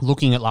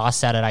 Looking at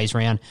last Saturday's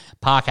round,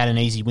 Park had an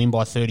easy win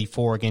by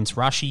 34 against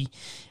Rushy.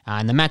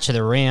 In the match of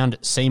the round,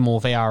 Seymour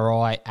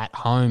VRI at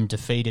home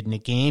defeated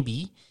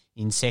Ngambie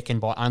in second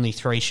by only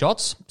 3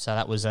 shots, so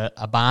that was a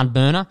barn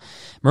burner.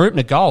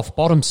 Mooroopna Golf,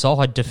 bottom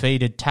side,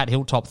 defeated Tat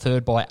Hilltop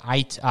third by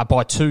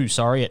 2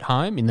 at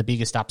home in the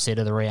biggest upset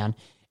of the round,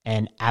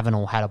 and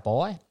Avenel had a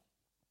bye.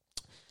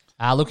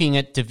 Looking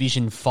at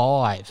Division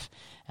 5,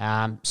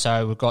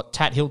 so we've got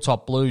Tat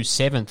Hilltop Blues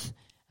 7th,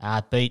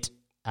 beat...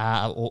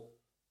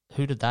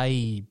 who did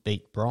they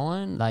beat,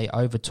 Brian? They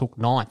overtook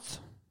 9th.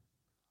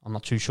 I'm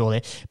not too sure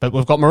there. But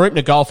we've got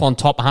Mooroopna Golf on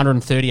top,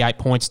 138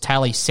 points.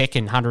 Tally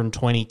second,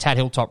 120. Tat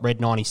Hilltop Red,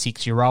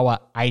 96. Euroa,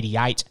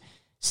 88.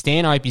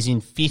 Stanhope is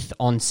in 5th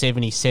on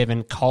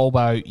 77.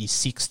 Colbo is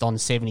 6th on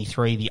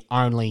 73. The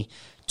only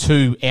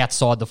 2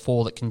 outside the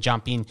 4 that can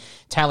jump in.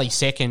 Tally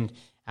second.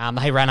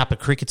 They ran up a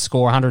cricket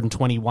score,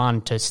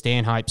 121 to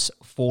Stanhope's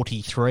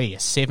 43. A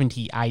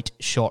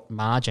 78-shot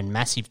margin.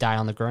 Massive day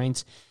on the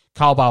greens.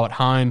 Colbo at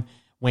home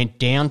went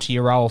down to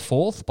Euroa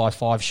 4th by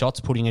 5 shots,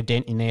 putting a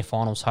dent in their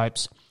finals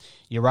hopes.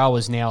 Euroa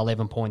is now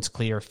 11 points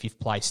clear of 5th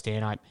place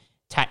Stanhope.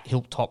 Tat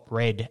Hilltop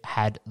Red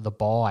had the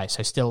bye,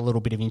 so still a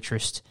little bit of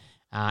interest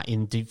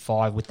in Div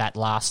 5 with that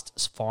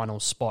last final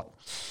spot.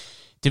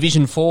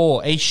 Division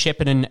 4, East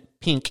Shepparton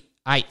Pink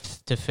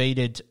 8th,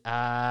 defeated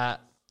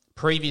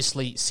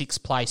previously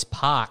 6th place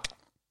Park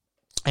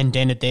and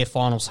dented their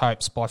finals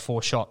hopes by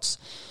 4 shots.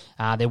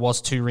 There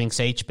was 2 rinks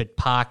each, but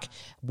Park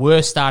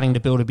were starting to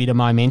build a bit of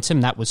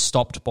momentum. That was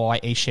stopped by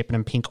East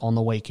Shepparton Pink on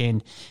the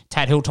weekend.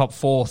 Tat Hilltop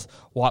 4th,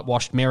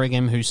 whitewashed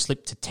Merrigham, who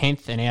slipped to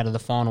 10th and out of the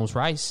finals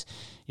race.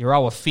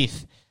 Euroa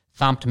 5th,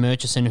 thumped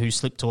Murchison, who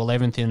slipped to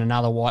 11th in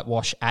another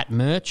whitewash at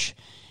Murch.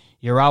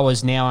 Euroa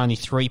is now only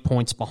 3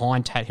 points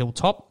behind Tat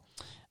Hilltop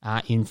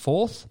in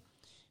 4th.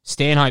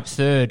 Stanhope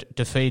 3rd,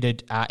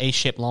 defeated East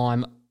Shep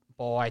Lime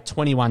by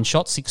 21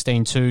 shots,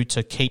 16-2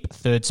 to keep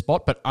 3rd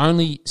spot, but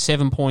only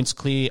 7 points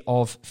clear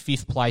of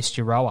 5th place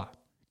Euroa.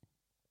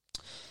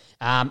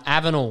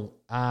 Avenel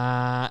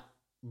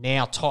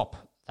now top.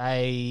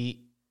 They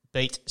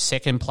beat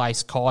 2nd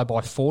place Kai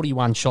by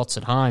 41 shots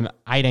at home,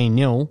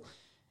 18-0,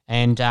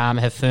 and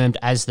have firmed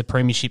as the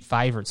premiership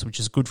favourites,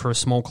 which is good for a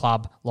small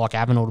club like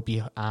Avenel to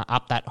be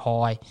up that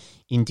high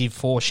in Div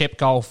 4. Shep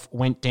Golf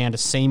went down to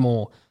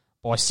Seymour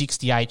by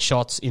 68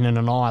 shots in an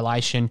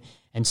annihilation,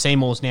 and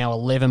Seymour's now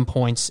 11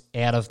 points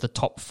out of the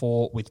top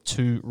 4 with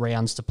 2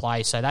 rounds to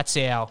play. So that's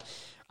our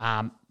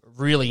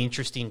really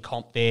interesting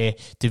comp there.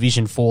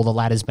 Division 4, the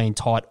ladder's been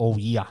tight all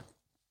year.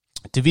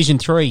 Division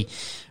 3,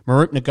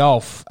 Mooroopna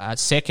Golf,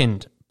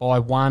 second by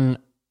 1.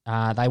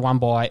 They won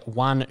by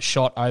 1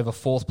 shot over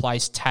 4th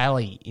place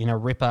Tally in a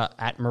ripper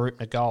at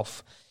Mooroopna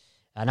Golf.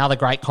 Another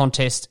great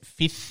contest,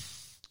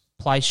 5th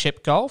place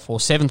Shep Golf, or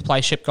 7th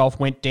place Shep Golf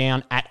went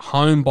down at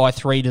home by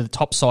 3 to the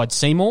top side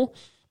Seymour.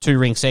 2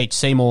 rinks each.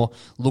 Seymour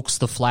looks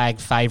the flag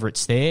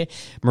favourites there.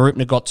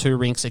 Mooroopna got 2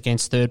 rinks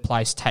against 3rd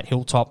place Tat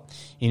Hilltop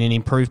in an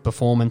improved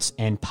performance,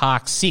 and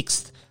Park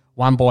 6th,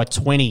 won by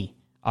 20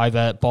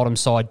 over bottom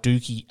side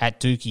Dookie at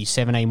Dookie,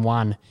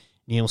 17-1.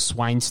 Neil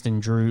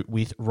Swainston drew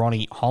with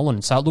Ronnie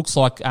Holland. So it looks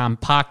like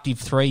Park Div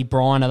 3,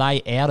 Brian, are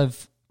they out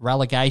of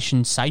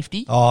relegation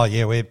safety? Oh,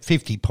 yeah, we're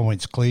 50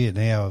 points clear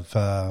now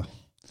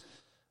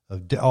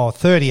of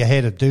 30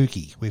 ahead of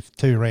Dookie with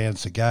 2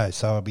 rounds to go.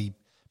 So it'll be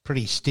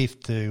pretty stiff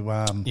to.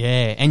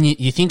 Yeah, and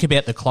you think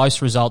about the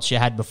close results you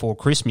had before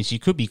Christmas, you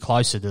could be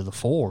closer to the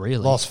 4, really.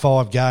 Lost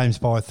 5 games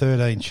by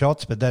 13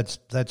 shots, but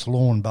that's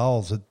lawn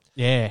bowls.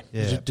 Yeah.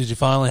 Did you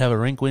finally have a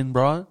rink win,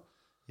 Brian?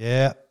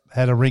 Yeah,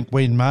 had a rink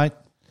win, mate.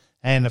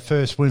 And the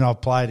first win I've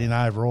played in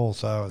overall,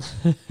 so it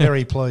was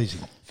very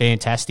pleasing.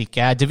 Fantastic.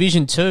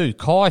 Division 2,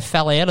 Kai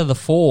fell out of the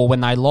 4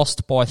 when they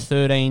lost by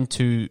 13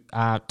 to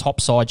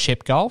top side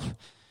Shep Golf.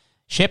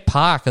 Shep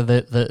Park are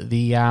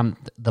the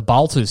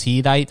bolters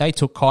here. They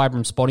took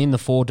Kybram's spot in the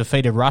 4,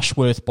 defeated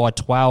Rushworth by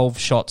 12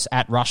 shots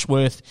at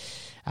Rushworth.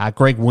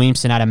 Greg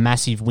Williamson had a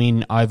massive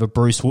win over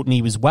Bruce Wootton.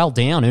 He was well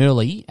down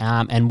early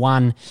and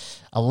won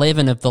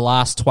 11 of the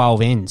last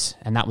 12 ends,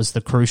 and that was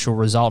the crucial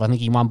result. I think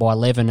he won by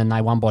 11 and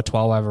they won by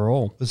 12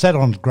 overall. Was that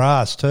on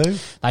grass too?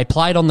 They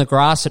played on the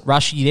grass at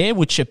Rushy there,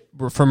 which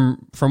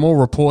from all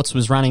reports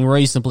was running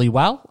reasonably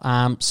well.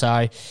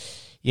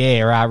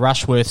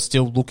 Rushworth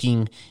still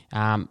looking,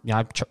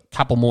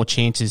 couple more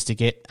chances to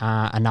get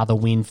another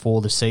win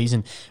for the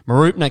season.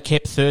 Mooroopna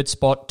kept third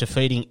spot,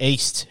 defeating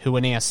East, who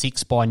are now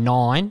 6 by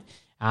 9.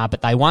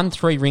 But they won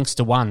 3 rinks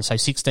to 1, so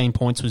 16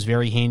 points was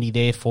very handy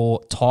there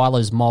for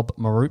Tyler's mob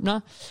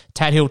Mooroopna.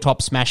 Tad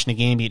Hilltop smashed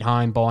Nagambie at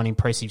home by an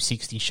impressive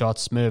 60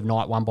 shots. Merv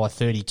Knight won by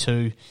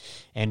 32,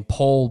 and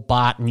Paul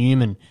Bart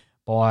Newman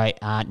by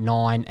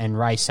 9, and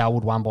Ray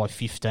Selwood won by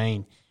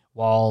 15,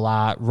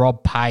 while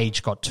Rob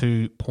Page got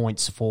 2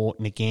 points for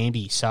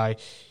Nagambie. So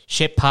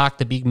Shep Park,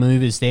 the big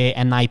movers there,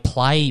 and they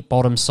play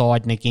bottom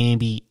side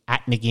Nagambie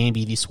at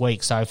Nagambie this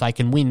week. So if they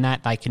can win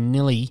that, they can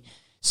nearly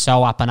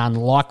sew up an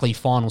unlikely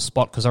final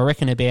spot, because I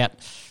reckon about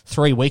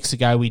 3 weeks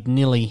ago we'd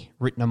nearly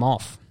written them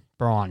off,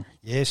 Brian.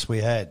 Yes, we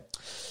had.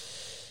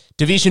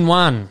 Division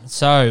 1.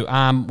 So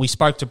Brian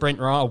spoke to Brent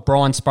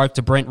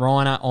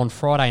Reiner on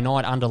Friday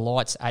night under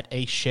lights at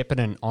East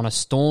Shepparton on a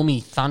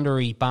stormy,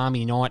 thundery,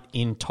 balmy night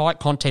in tight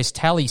contest.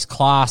 Tally's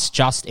class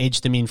just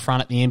edged them in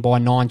front at the end by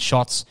 9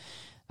 shots.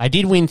 They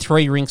did win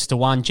 3 rinks to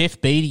 1. Jeff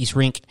Beattie's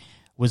rink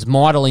was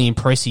mightily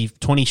impressive,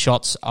 20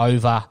 shots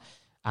over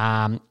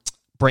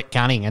Brett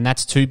Gunning, and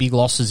that's 2 big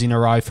losses in a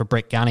row for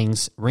Brett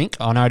Gunning's rink.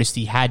 I noticed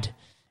he had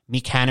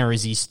Mick Hanna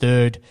as his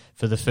third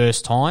for the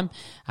first time,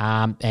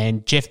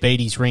 and Jeff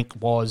Beattie's rink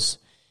was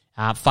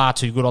far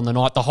too good on the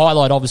night. The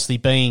highlight obviously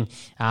being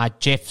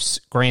Jeff's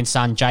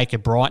grandson,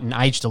 Jacob Brighton,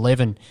 aged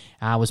 11,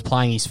 was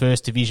playing his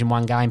first Division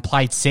 1 game,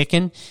 played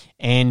second,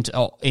 and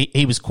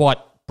he was quite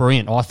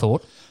brilliant, I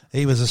thought.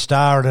 He was a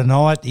star of the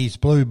night. His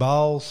blue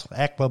bowls,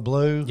 aqua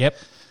blue. Yep.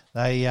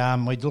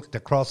 We looked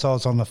across, I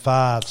was on the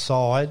far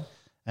side,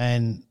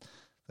 and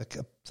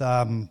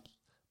the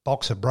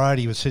boxer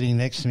Brody was sitting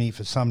next to me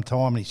for some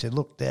time, and he said,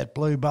 "Look, Dad,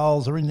 blue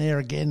bowls are in there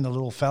again." The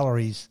little fella,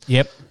 he's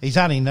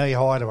only knee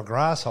high to a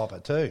grasshopper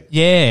too.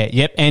 Yeah,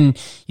 yep, and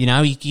he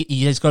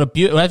has got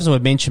as I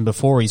mentioned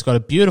before, he's got a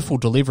beautiful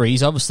delivery.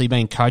 He's obviously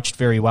been coached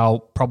very well,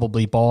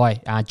 probably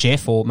by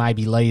Jeff or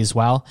maybe Lee as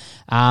well.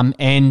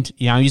 And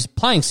he's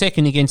playing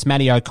second against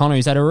Matty O'Connor,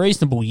 who's had a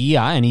reasonable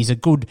year, and he's a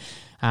good,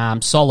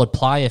 solid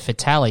player for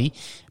Tally.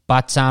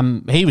 But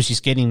he was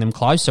just getting them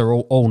closer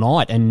all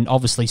night, and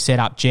obviously set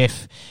up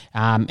Jeff.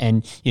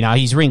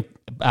 His rink,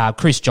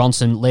 Chris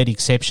Johnson led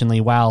exceptionally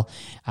well,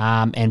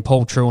 and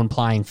Paul Truan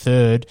playing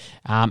third.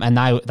 And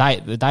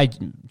they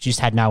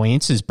just had no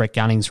answers, Brett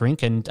Gunning's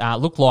rink, and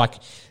looked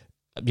like,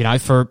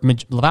 for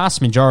the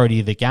vast majority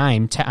of the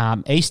game,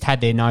 East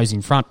had their nose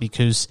in front,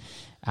 because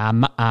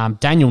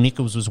Daniel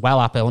Nichols was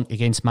well up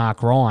against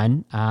Mark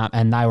Ryan,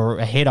 and they were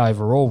ahead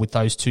overall with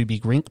those 2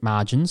 big rink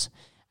margins.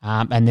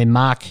 And then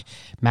Mark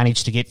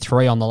managed to get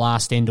 3 on the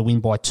last end to win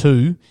by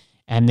 2.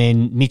 And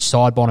then Mitch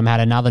Sidebottom had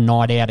another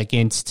night out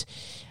against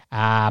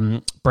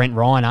Brent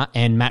Reiner,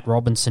 and Matt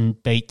Robinson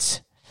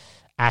beat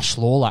Ash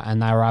Lawler, and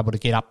they were able to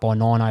get up by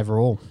 9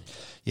 overall.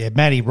 Yeah,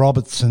 Matty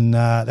Robertson,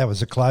 that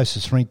was the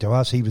closest rink to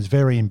us. He was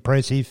very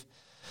impressive.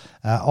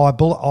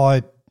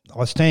 I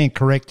stand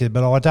corrected,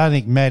 but I don't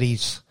think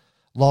Matty's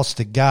lost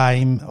a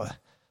game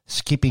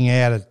skipping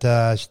out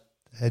at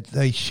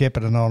East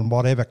Shepparton on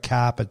whatever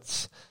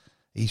carpets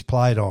he's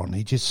played on.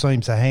 He just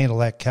seems to handle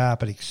that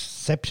carpet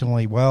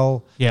exceptionally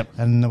well. Yep.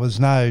 And there was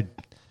no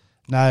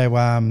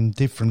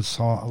difference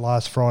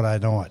last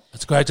Friday night.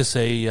 It's great to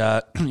see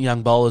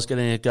young bowlers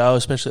getting a go,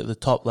 especially at the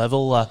top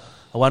level. I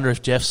wonder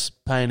if Jeff's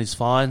paying his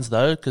fines,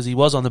 though, because he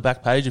was on the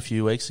back page a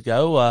few weeks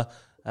ago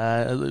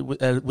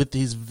with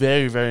his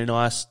very, very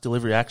nice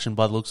delivery action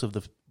by the looks of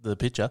the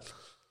picture.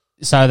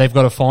 So they've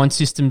got a fine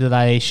system, do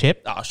they,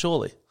 Shep? Oh,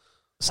 surely.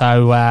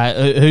 So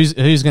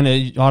who's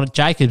going to?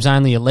 Jacob's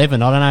only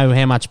 11. I don't know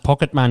how much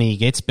pocket money he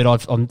gets,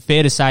 but I'm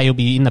fair to say he'll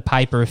be in the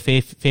paper a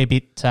fair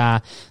bit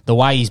the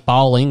way he's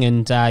bowling,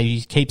 and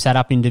he keeps that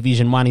up in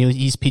Division 1.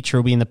 His picture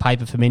will be in the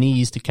paper for many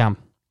years to come.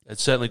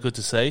 It's certainly good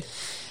to see.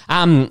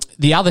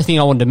 The other thing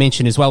I wanted to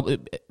mention as well,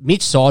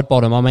 Mitch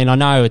Sidebottom. I mean, I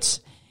know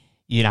it's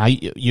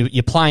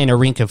you're playing a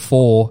rink of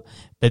 4.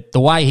 But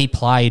the way he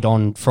played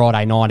on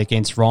Friday night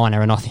against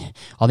Reiner, and I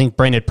think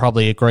Brent would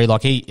probably agree,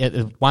 like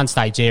at one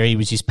stage there, he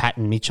was just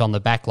patting Mitch on the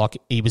back, like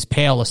he was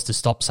powerless to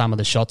stop some of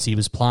the shots he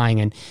was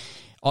playing. And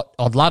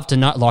I'd love to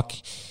know,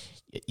 like,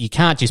 you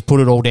can't just put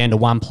it all down to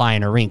one play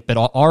in a rink.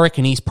 But I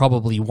reckon he's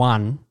probably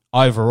won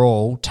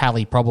overall,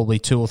 tally probably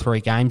 2 or 3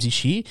 games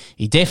this year.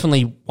 He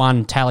definitely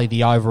won tally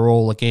the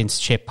overall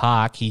against Shep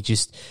Park. He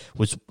just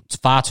was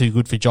far too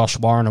good for Josh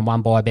Warren and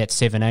won by about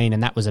 17,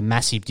 and that was a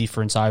massive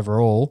difference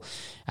overall.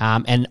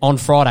 And on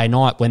Friday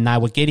night, when they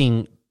were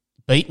getting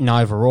beaten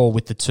overall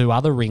with the 2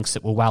 other rinks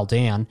that were well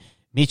down,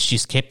 Mitch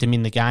just kept him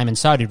in the game, and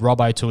so did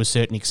Robbo to a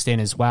certain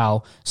extent as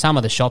well. Some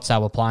of the shots they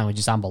were playing were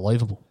just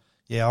unbelievable.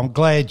 Yeah, I'm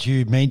glad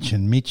you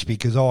mentioned Mitch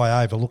because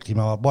I overlooked him.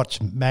 I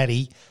watched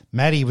Matty.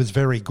 Matty was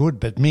very good,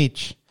 but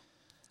Mitch,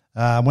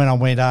 when I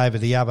went over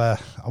I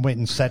went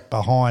and sat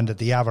behind at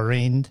the other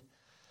end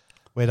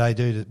where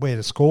where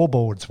the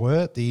scoreboards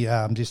were,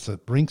 just the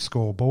rink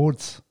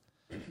scoreboards.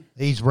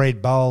 These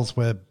red bowls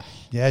were,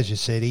 yeah, as you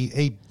said,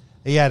 he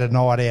had a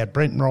night out.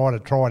 Brenton Ryder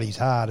tried his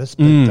hardest,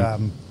 but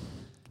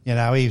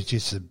he was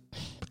just a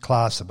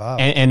class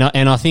above. And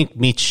I think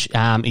Mitch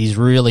is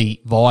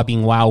really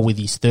vibing well with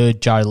his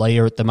third Joe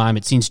Leah at the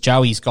moment. Since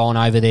Joey's gone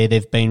over there,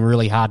 they've been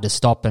really hard to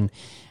stop. And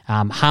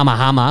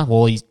Hummer,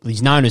 well,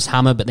 he's known as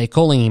Hummer, but they're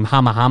calling him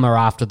Hummer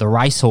after the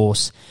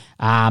racehorse.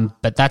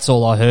 But that's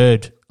all I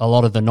heard a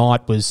lot of the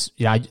night was,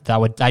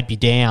 they'd be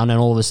down and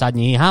all of a sudden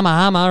you hear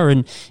Hummer,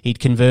 and he'd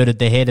converted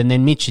the head, and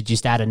then Mitch would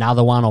just add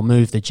another one or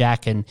move the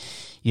jack, and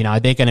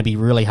they're going to be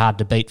really hard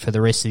to beat for the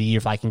rest of the year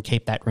if they can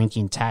keep that rink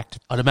intact.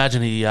 I'd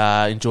imagine he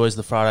enjoys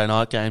the Friday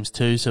night games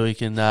too, so he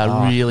can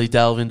really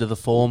delve into the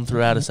form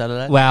throughout a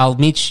Saturday. Well,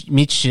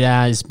 Mitch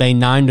has been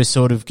known to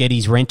sort of get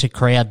his renter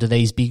crowd to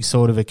these big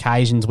sort of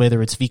occasions,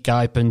 whether it's Vic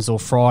Opens or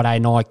Friday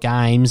night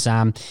games.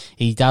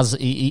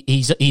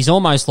 He's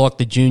almost like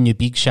the junior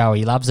big show.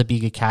 He loves a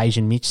big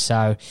occasion, Mitch.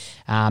 So,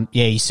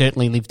 he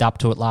certainly lived up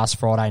to it last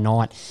Friday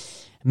night.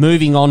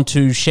 Moving on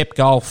to Shep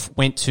Golf,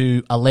 went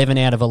to 11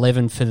 out of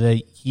 11 for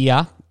the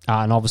year,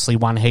 and obviously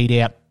one heat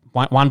out,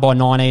 won by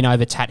 19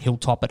 over Tat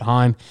Hilltop at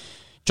home.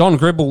 John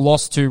Gribble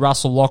lost to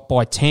Russell Locke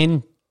by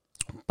 10,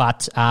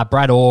 but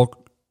Brad Orr,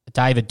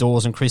 David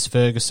Dawes and Chris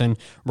Ferguson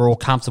were all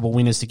comfortable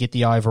winners to get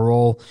the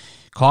overall.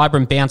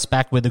 Kyabram bounced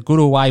back with a good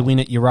away win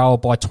at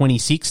Euroa by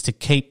 26 to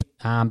keep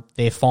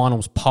their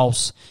finals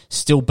pulse,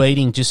 still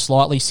beating just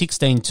slightly,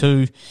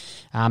 16-2.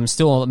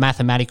 Still a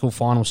mathematical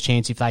finals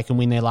chance if they can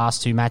win their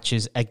last 2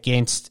 matches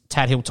against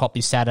Tat Hilltop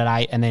this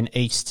Saturday and then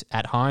East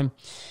at home.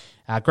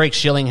 Greg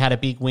Schilling had a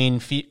big win.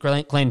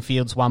 Glenn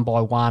Fields won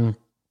by 1.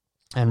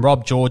 And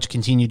Rob George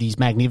continued his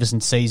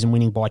magnificent season,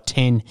 winning by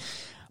 10.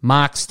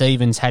 Mark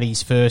Stevens had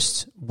his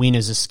first win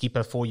as a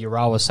skipper for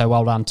Euroa, so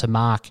well done to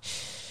Mark.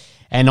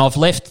 And I've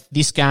left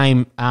this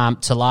game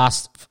to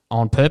last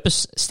on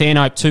purpose.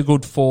 Stanhope, too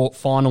good for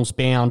finals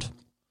bound.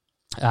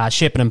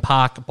 Shepparton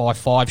Park by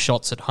 5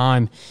 shots at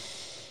home.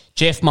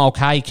 Jeff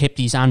Mulcahy kept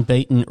his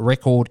unbeaten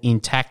record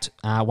intact,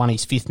 won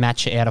his 5th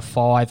match out of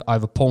 5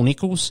 over Paul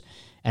Nichols.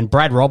 And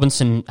Brad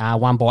Robinson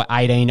won by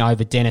 18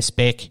 over Dennis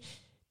Beck.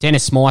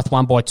 Dennis Smythe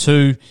won by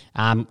 2,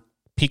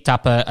 picked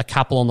up a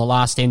couple on the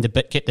last end to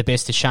get the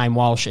best of Shane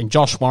Walsh. And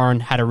Josh Warren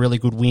had a really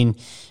good win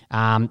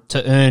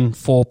to earn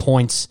 4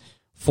 points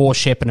for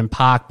Shepparton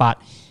Park.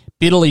 But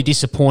bitterly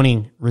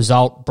disappointing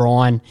result,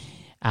 Brian.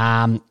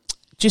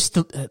 Just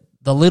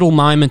the little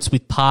moments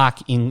with Park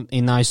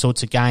in those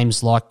sorts of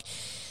games, like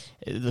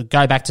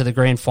go back to the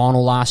grand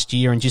final last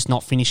year and just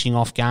not finishing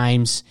off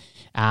games.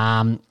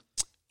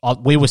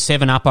 We were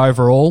 7 up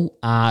overall,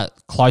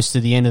 close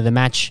to the end of the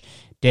match.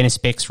 Dennis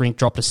Beck's rink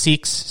dropped to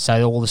 6,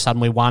 so all of a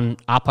sudden we 1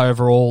 up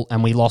overall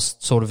and we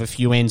lost sort of a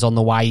few ends on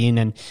the way in.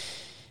 And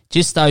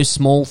just those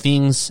small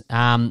things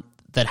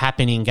that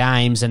happen in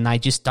games, and they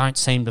just don't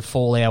seem to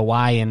fall our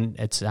way. And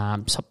it's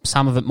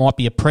some of it might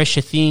be a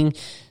pressure thing,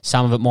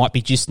 some of it might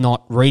be just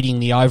not reading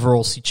the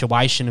overall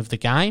situation of the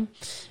game.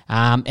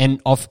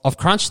 And I've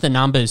crunched the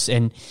numbers,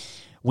 and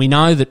we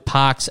know that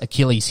Park's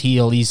Achilles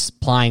heel is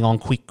playing on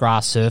quick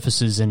grass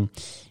surfaces, and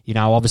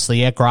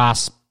obviously our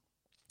grass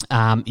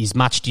is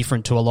much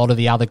different to a lot of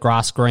the other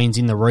grass greens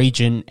in the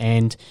region,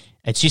 and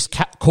it's just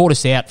caught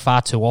us out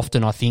far too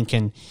often, I think,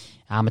 and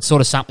it's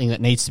sort of something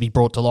that needs to be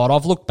brought to light.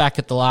 I've looked back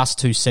at the last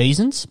 2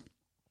 seasons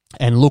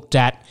and looked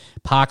at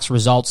Park's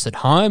results at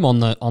home on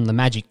the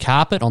Magic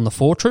Carpet, on the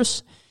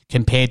Fortress,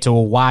 compared to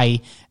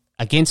away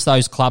against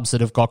those clubs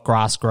that have got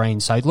grass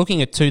greens. So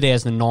looking at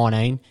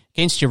 2019,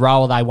 against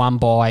Euroa, they won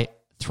by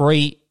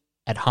 3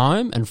 at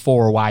home and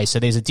 4 away. So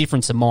there's a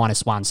difference of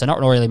 -1, so not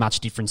really much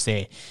difference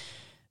there.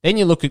 Then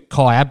you look at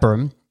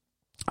Kyabram,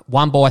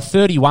 won by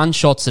 31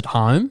 shots at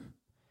home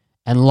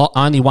and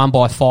only won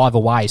by 5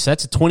 away. So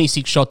that's a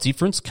 26-shot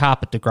difference,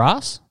 carpet to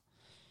grass.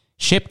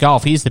 Shep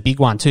Golf, here's the big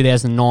one,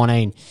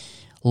 2019.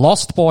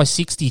 Lost by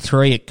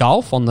 63 at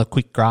golf on the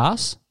quick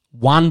grass,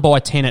 won by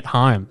 10 at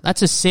home.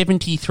 That's a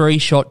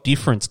 73-shot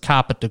difference,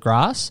 carpet to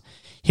grass.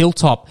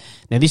 Hilltop,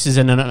 now this is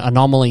an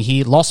anomaly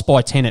here, lost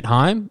by 10 at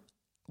home,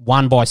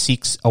 won by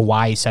 6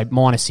 away, so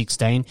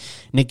 -16.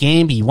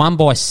 Nagambie, won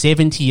by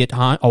 70 at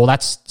home. Oh,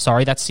 that's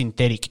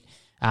synthetic.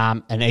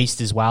 And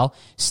East as well.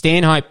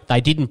 Stanhope,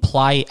 they didn't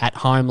play at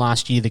home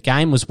last year. The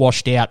game was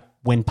washed out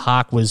when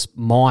Park was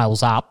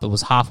miles up. It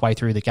was halfway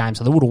through the game,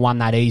 so they would have won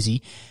that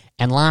easy.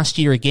 And last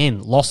year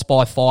again, lost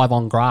by 5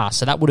 on grass.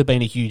 So that would have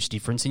been a huge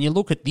difference. And you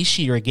look at this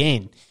year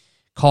again,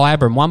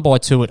 Kyabram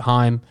 1-2 at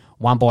home,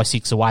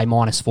 1-6 away,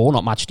 -4,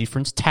 not much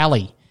difference.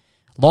 Tally,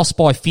 lost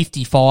by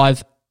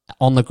 55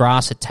 on the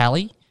grass at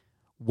Tally,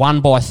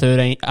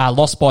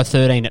 lost by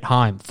 13 at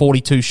home,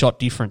 42 shot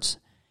difference.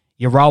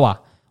 Euroa,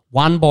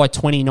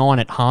 1-29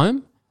 at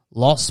home,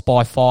 lost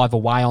by 5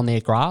 away on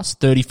their grass,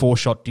 34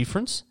 shot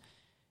difference.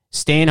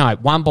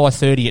 Stanhope,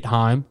 1-30 at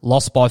home,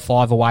 lost by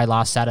 5 away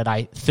last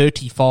Saturday,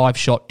 35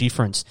 shot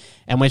difference.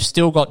 And we've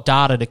still got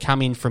data to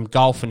come in from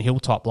Golf and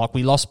Hilltop. Like,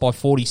 we lost by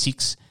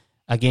 46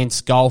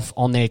 against Golf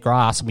on their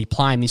grass, and we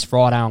play them this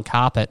Friday on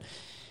carpet.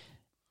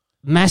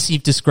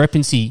 Massive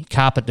discrepancy,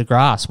 carpet to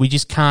grass. We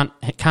just can't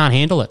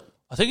handle it.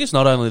 I think it's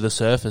not only the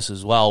surface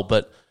as well,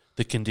 but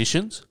the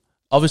conditions.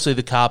 Obviously,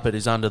 the carpet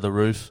is under the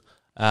roof.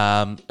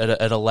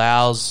 It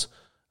allows,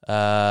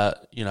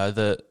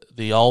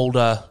 the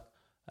older.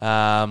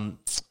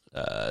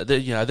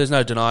 There's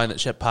no denying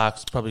that Shep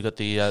Park's probably got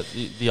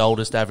the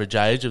oldest average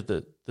age of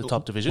the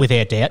top division,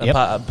 without doubt.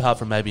 Apart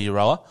from maybe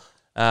Euroa,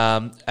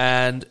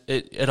 and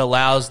it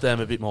allows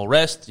them a bit more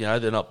rest.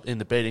 They're not in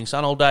the beating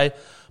sun all day,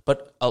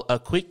 but a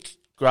quick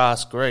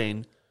grass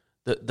green.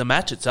 The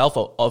match itself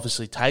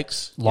obviously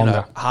takes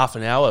longer, half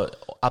an hour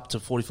up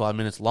to 45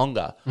 minutes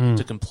longer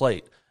to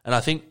complete. And I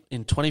think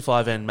in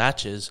 25 end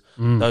matches,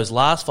 those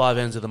last 5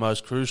 ends are the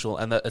most crucial,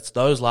 and it's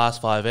those last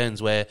 5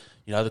 ends where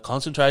the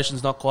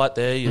concentration's not quite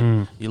there.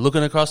 You're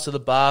looking across to the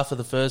bar for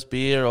the first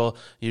beer, or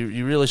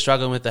you're really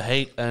struggling with the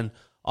heat. And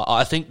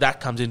I think that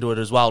comes into it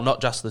as well, not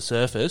just the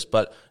surface,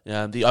 but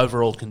the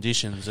overall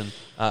conditions. And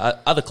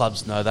other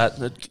clubs know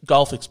that.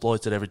 Golf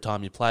exploits it every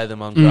time you play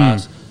them on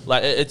grass.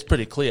 Like, it's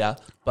pretty clear,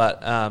 but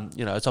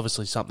it's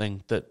obviously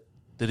something that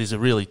is a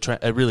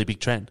really big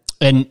trend.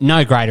 And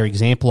no greater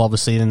example,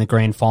 obviously, than the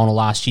grand final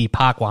last year.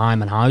 Park were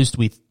home and hosed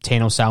with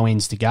 10 or so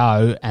ends to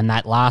go, and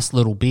that last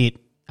little bit,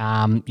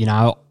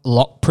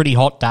 pretty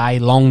hot day,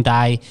 long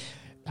day,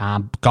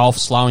 Golf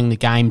slowing the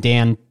game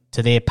down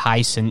to their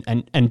pace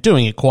and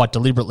doing it quite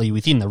deliberately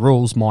within the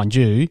rules, mind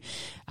you.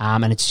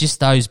 And it's just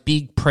those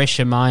big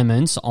pressure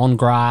moments on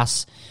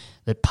grass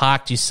that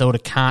Park just sort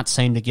of can't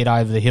seem to get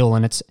over the hill,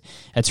 and it's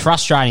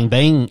frustrating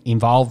being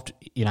involved,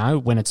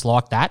 when it's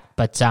like that.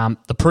 But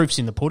the proof's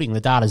in the pudding. The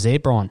data's there,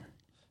 Brian.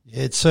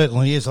 It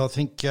certainly is. I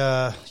think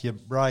you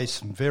raised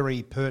some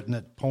very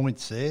pertinent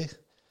points there,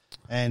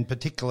 and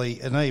particularly,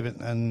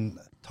 and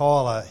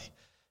Tyler,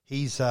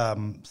 his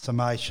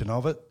summation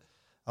of it.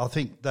 I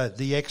think that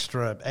the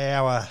extra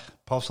hour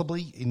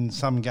possibly in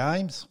some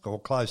games, or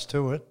close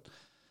to it,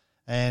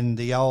 and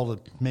the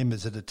older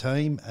members of the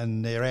team,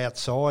 and they're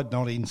outside,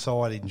 not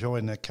inside,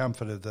 enjoying the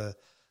comfort of the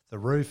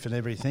roof and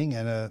everything,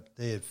 and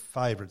their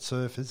favourite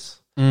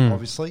surface,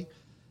 obviously.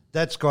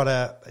 That's got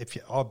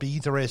I'd be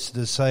interested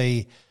to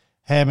see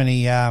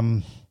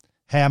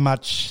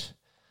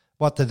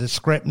what the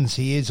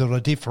discrepancy is, or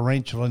the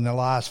differential in the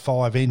last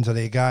 5 ends of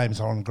their games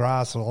on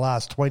grass, or the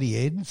last 20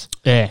 ends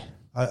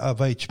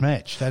of each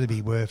match. That'd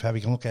be worth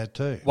having a look at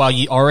too. Well,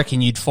 I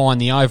reckon you'd find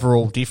the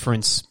overall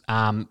difference,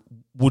 a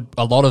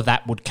lot of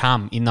that would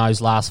come in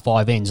those last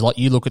 5 ends. Like,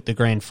 you look at the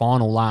grand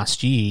final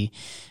last year,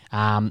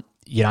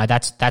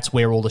 that's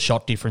where all the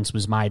shot difference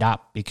was made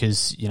up,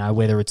 because,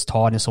 whether it's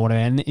tiredness or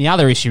whatever. And the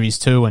other issue is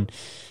too, and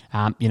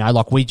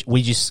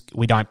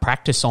we don't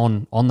practice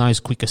on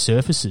those quicker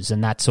surfaces,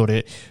 and that sort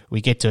of,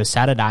 we get to a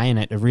Saturday and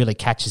it really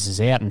catches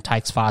us out and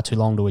takes far too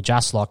long to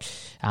adjust. Like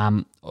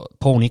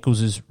Paul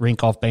Nicholls'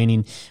 rink I've been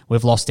in,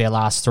 we've lost our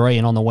last 3,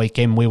 and on the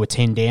weekend we were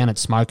 10 down at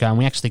Smoko, and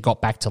we actually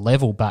got back to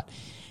level. But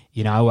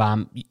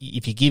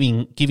if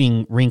you're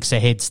giving rinks a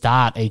head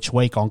start each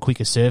week on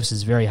quicker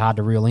surfaces, very hard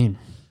to reel in.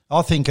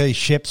 I think East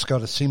Shep's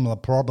got a similar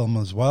problem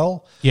as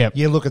well. Yep.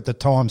 You look at the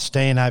time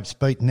Stanhope's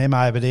beaten them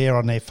over there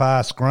on their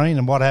fast green,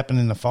 and what happened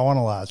in the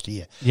final last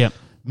year. Yep.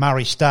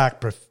 Murray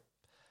Stark,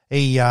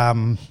 he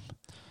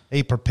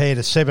prepared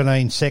a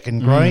 17-second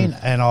green,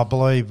 and I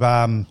believe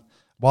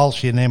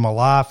Walshy and them were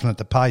laughing at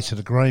the pace of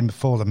the green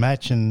before the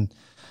match, and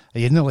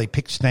you nearly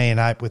picked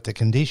Stanhope with the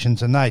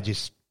conditions, and they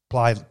just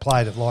played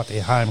it like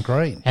their home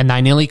green. And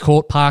they nearly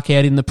caught Park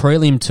out in the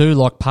prelim too.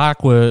 Like,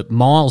 Park were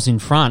miles in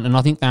front, and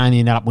I think they only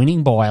ended up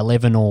winning by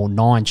 11 or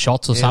 9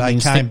 shots or something.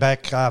 They came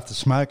back after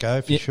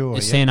Smoko, for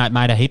sure. Stanhope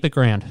made a heap of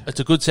ground. It's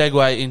a good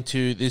segue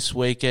into this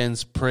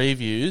weekend's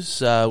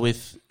previews,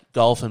 with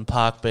Golf and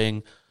Park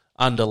being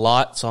under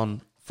lights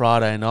on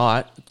Friday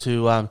night,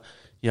 to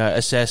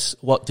assess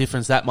what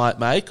difference that might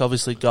make.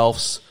 Obviously,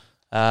 Golf's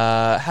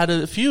had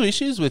a few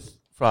issues with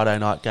Friday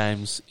night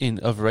games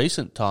of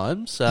recent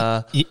times.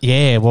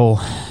 Yeah, well,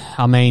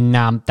 I mean,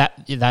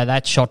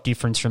 that shot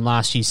difference from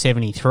last year,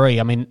 73.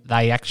 I mean,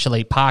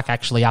 Park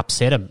actually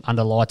upset them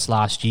under lights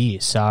last year.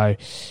 So,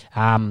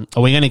 are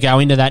we going to go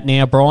into that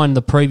now, Brian?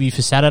 The preview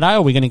for Saturday, or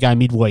are we going to go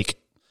midweek?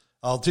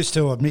 I'll just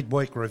do a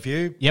midweek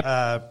review.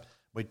 Yep.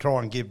 We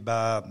try and give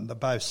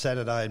both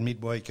Saturday and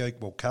midweek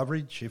equal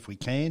coverage if we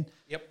can.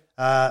 Yep.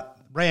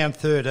 Round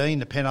 13,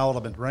 the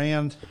penultimate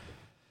round,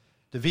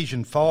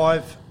 Division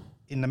 5.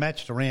 In the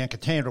match to round,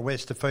 Katandra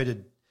West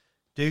defeated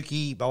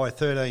Dookie by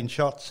 13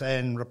 shots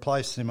and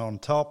replaced him on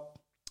top.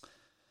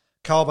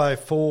 Colbo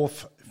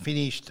 4th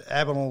finished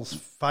Avenel's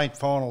faint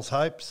finals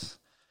hopes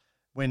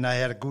when they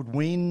had a good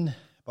win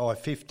by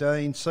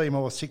 15.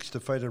 Seymour 6th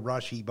defeated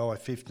Rushy by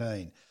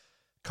 15.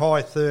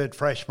 Kai 3rd,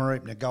 Fresh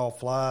Maripna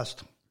Golf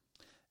last,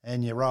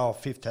 and Euroa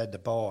 5th had to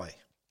bye.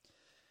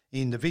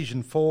 In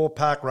Division 4,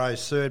 Park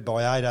Rose 3rd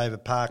by 8 over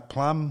Park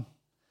Plum.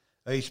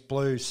 East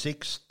Blue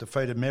 6th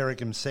defeated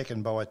Merrickham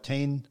 2nd by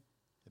 10.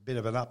 A bit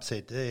of an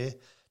upset there.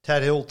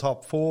 Tad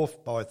Hilltop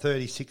 4th by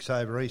 36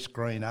 over East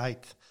Green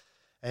 8th.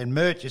 And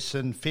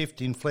Murchison 5th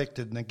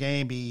inflicted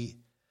Nagambie,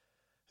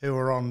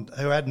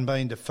 who hadn't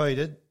been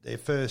defeated, their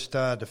first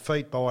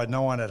defeat by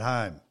 9 at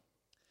home.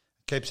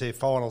 Keeps their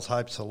finals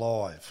hopes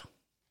alive.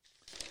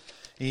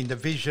 In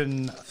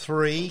Division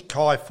 3,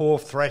 Kai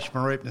 4th, Thrash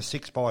Maripna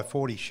 6th by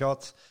 40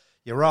 shots.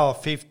 Euroa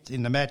 5th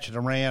in the match of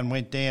the round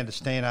went down to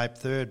Stanhope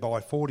 3rd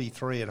by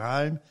 43 at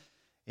home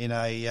in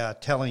a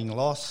telling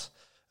loss.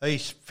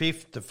 East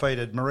 5th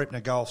defeated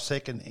Maripna Golf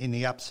 2nd in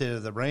the upset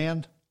of the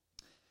round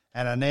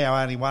and are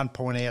now only 1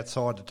 point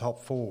outside the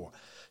top 4.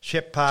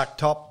 Shep Park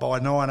top by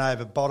 9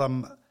 over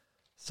bottom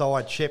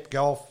side Shep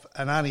Golf,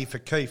 and only for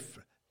Keith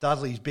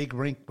Dudley's big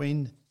rink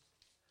win,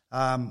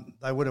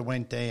 they would have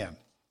went down.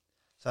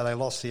 So they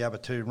lost the other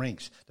 2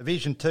 rinks.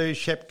 Division 2,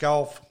 Shep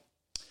Golf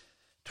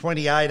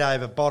 28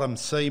 over bottom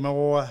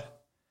Seymour.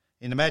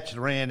 In the match of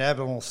the round,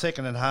 Avenel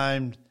 2nd at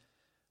home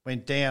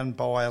went down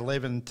by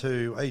 11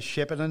 to East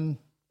Shepparton,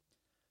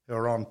 who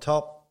are on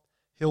top.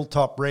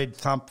 Hilltop Red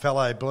thumped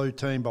fellow blue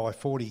team by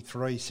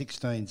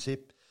 43-16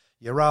 zip.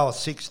 Euroa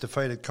 6th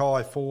defeated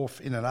Kai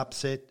 4th in an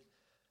upset,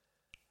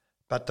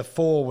 but the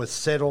 4 was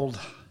settled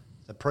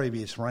the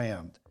previous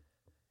round.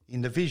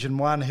 In Division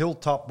 1,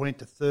 Hilltop went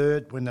to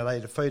 3rd when they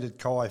defeated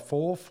Kai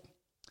 4th.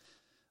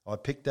 I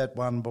picked that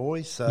one,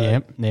 boys. So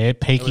yep, they're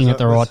peaking at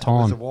the right time.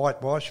 It was a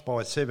whitewash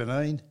by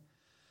 17.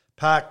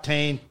 Park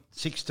 10,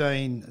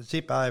 16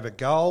 zip over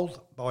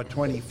Gold by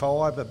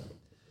 25.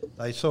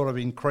 They sort of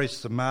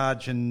increased the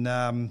margin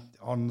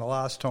on the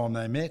last time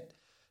they met.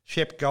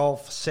 Shep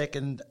Golf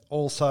 2nd,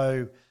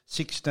 also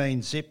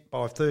 16 zip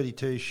by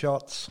 32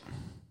 shots.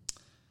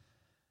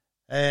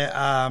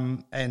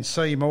 And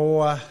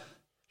Seymour,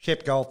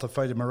 Shep Golf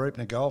defeated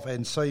Maripna Golf,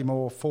 and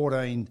Seymour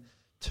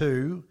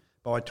 14-2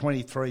 by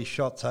 23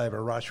 shots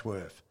over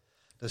Rushworth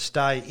to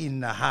stay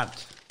in the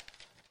hunt.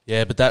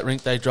 Yeah, but that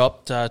rink they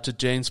dropped to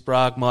Gene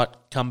Sprague might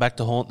come back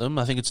to haunt them.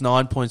 I think it's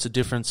 9 points of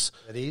difference.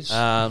 It is.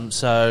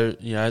 So,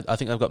 I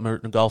think they've got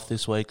Maripna Golf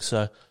this week,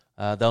 so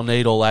they'll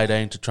need all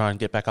 18 to try and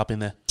get back up in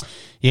there.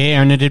 Yeah,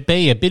 and it'd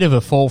be a bit of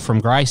a fall from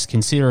grace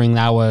considering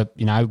they were,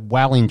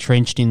 well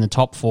entrenched in the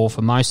top 4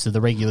 for most of the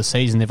regular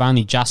season. They've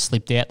only just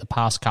slipped out the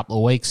past couple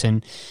of weeks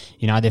and,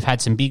 they've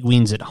had some big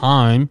wins at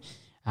home,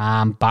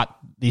 but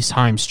this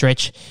home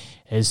stretch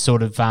has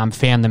sort of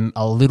found them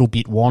a little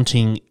bit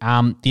wanting.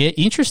 The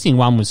interesting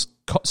one was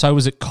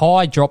it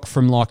Kai dropped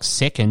from like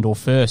 2nd or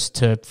 1st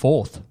to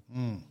 4th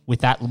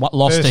with that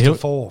loss First to Hill?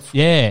 4th.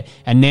 Yeah,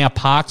 and now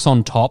Park's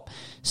on top.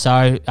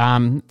 So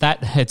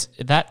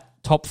that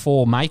top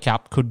 4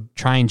 makeup could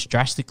change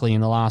drastically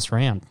in the last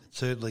round.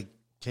 Certainly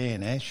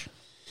can, Ash.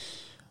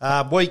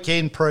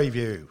 Weekend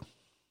preview.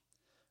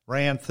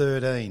 Round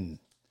 13.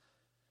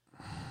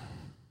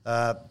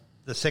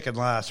 The second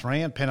last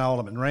round,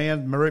 penultimate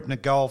round.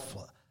 Maripna Golf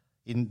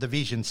in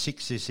Division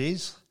 6 this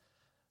is.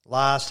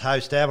 Last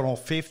host Avenel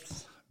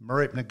 5th.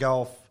 Maripna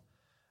Golf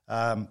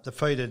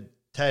defeated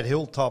Tad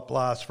Hilltop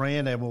last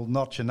round and will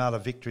notch another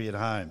victory at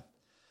home.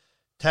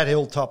 Tad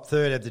Hilltop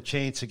 3rd had the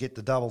chance to get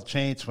the double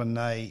chance when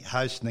they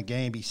host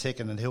Nagambie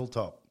 2nd and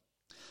Hilltop.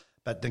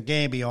 But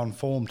Nagambie on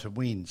form to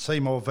win.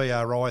 Seymour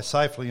VRI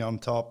safely on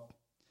top.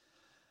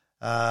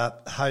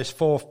 Host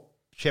 4th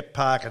Shep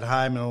Park at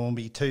home, and it will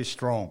be too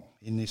strong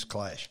in this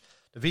clash.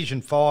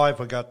 Division 5,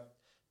 we've got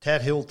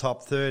Tad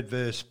Hilltop 3rd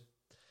versus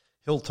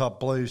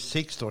Hilltop Blue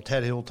 6th, or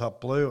Tad Hilltop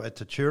Blue at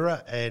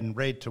Tatura, and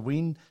Red to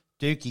win.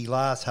 Dookie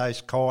last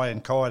host Kai,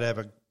 and Kai to have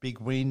a big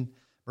win.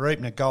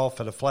 Maripna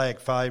Golf are the flag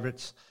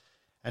favourites,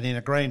 and in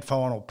a grand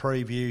final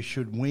preview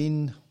should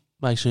win.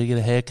 Make sure you get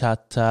a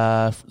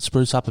haircut,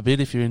 spruce up a bit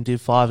if you're in Div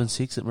 5 and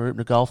 6 at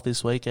Maripna Golf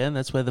this weekend.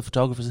 That's where the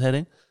photographer's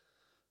heading.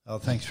 Oh,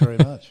 thanks very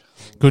much.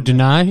 Good to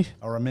know.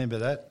 I remember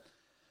that.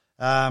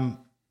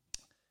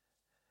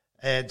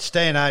 And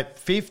Stanhope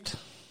 5th,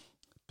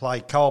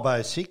 played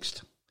Colbo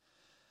 6th.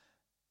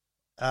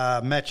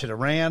 Match it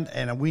around,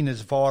 and a win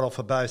is vital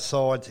for both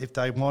sides if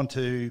they want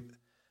to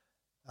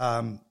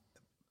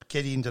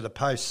get into the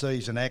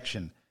post-season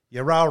action.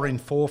 Euroa in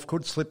 4th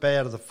could slip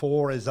out of the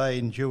 4 as they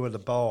endure the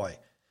bye.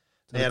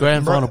 Now, the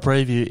grand final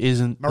preview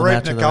isn't the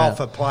match of the Golf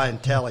round. are playing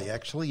tally,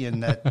 actually,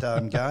 in that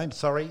game.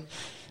 Sorry.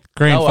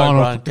 Grand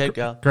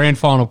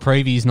final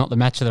preview is not the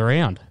match of the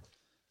round.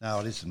 No,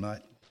 it isn't,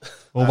 mate.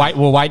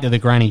 We'll wait to the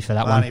granny for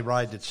that one. Barney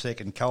raided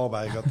 2nd.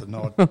 Colbo got the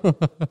nod.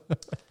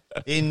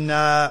 In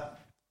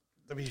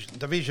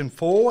Division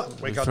 4,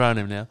 We've thrown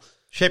him now.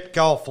 Shep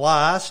Golf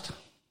last.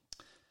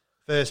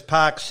 First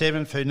Park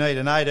 7th, who need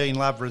an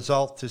 18-love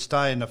result to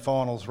stay in the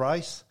finals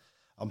race.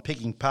 I'm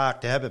picking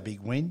Park to have a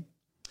big win.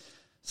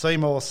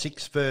 Seymour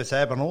 6 versus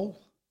Avenel.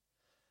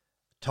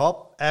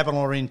 Top. Avenel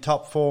are in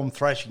top form,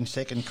 thrashing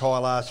second. Kai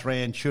last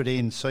round should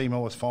end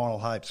Seymour's final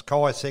hopes.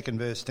 Kai second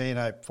versus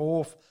Stanhope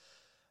fourth.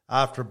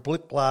 After a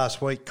blip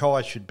last week,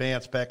 Kai should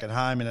bounce back at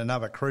home in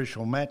another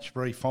crucial match.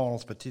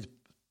 Finals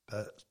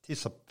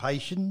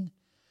participation.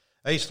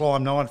 East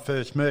Lyme 9th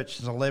versus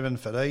Merchants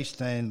 11th at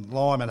East, and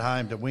Lyme at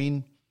home to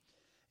win.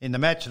 In the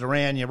match of the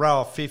round,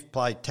 Euroa 5th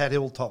played Tat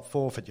Hilltop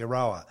 4th at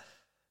Euroa.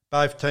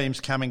 Both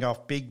teams coming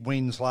off big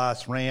wins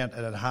last round,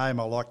 and at home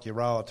I like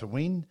Euroa to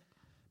win.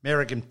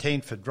 Merrigum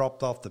 10th had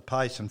dropped off the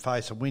pace and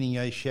face a winning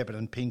East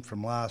Shepparton Pink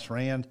from last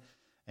round,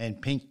 and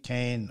Pink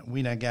can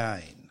win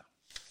again.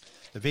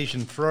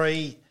 Division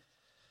 3,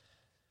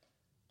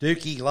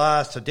 Dookie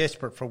last are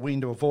desperate for a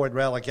win to avoid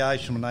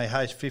relegation when they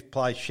host 5th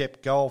place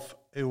Shep Golf,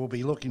 who will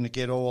be looking to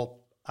get all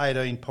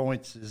 18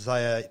 points as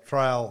they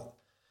trail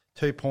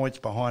 2 points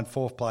behind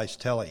 4th place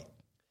Telly.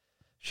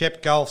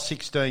 Shep Golf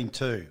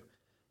 16-2.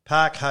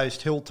 Park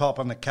host Hilltop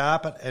on the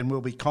carpet and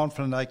will be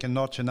confident they can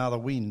notch another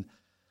win,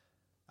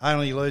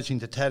 only losing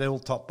to Tat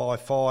Hilltop by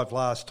 5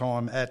 last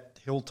time at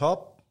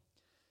Hilltop.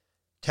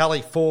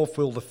 Tally 4th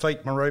will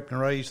defeat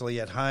Mooroopna easily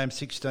at home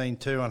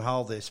 16-2 and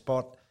hold their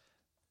spot.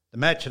 The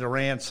match of the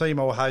round,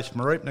 Seymour host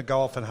Mooroopna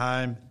Golf at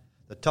home.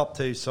 The top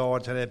two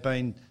sides that have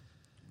been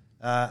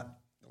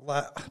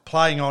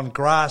playing on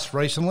grass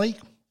recently.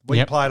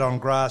 We played on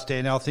grass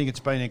down there. I think it's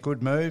been a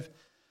good move.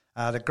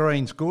 The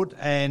green's good,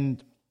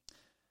 and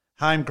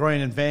home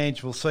green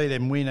advantage will see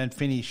them win and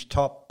finish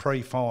top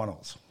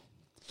pre-finals.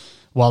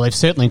 Well, they've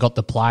certainly got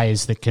the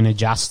players that can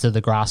adjust to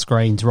the grass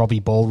greens. Robbie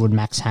Baldwin,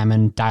 Max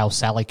Hammond, Dale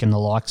Salick and the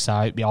like.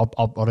 So yeah,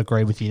 I'd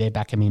agree with you there.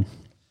 Back them in.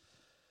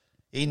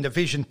 In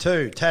Division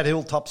 2, Tat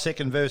Hilltop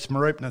second versus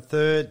Mooroopna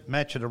third.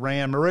 Match of the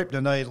round.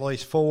 Mooroopna need at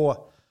least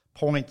 4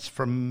 points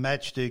from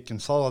match to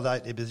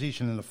consolidate their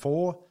position in the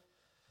 4. In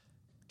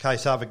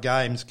case other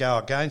games go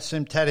against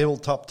them. Tat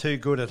Hilltop too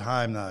good at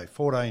home though,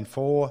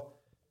 14-4.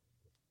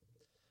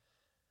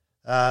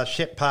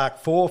 Shep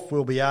Park 4th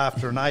will be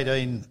after an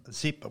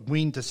 18-zip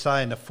win to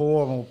stay in the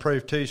 4 and will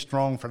prove too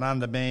strong for an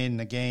undermanned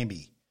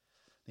Nagambie.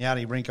 The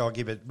only rink I'll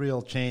give it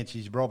real chance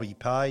is Robbie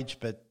Page,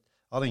 but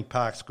I think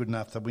Park's good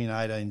enough to win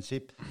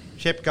 18-zip.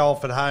 Shep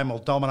Golf at home will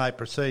dominate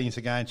proceedings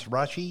against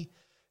Rushy,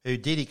 who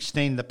did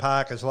extend the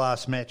Parkers'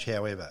 last match,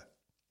 however.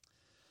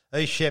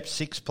 East Shep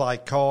 6 play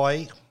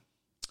Kai,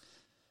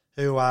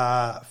 who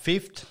are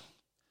 5th.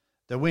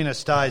 The winner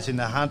stays in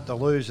the hunt. The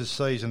loser's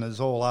season is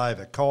all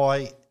over.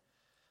 Kai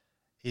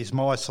is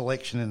my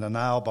selection in the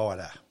nail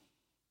biter.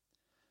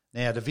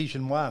 Now,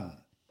 Division 1.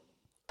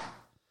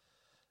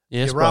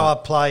 Yes,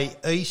 Euroa play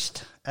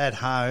East at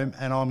home,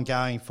 and I'm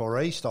going for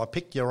East. I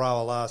picked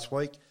Euroa last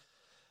week.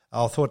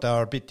 I thought they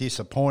were a bit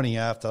disappointing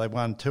after they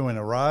won 2 in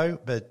a row,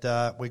 but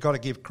we've got to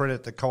give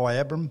credit to Kai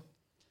Abram,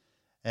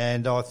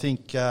 and I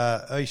think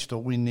East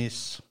will win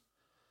this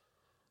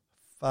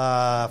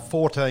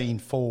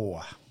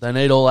 14-4. They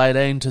need all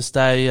 18 to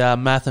stay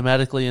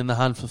mathematically in the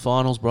hunt for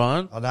finals,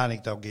 Brian. I don't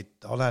think they'll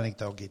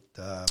get.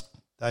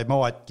 They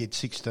might get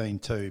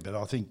 16-2, but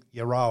I think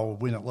Euroa will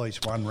win at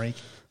least one rink.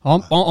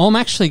 I'm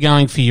actually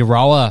going for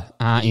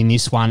Euroa in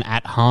this one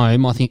at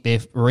home. I think their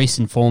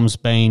recent form's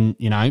been,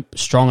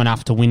 strong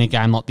enough to win a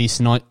game like this.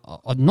 And I'm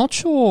not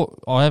sure,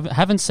 I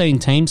haven't seen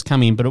teams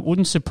come in, but it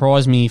wouldn't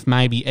surprise me if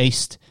maybe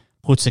East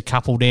puts a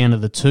couple down to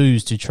the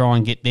 2s to try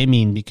and get them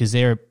in, because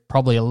they're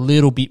probably a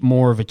little bit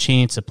more of a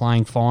chance of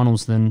playing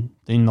finals than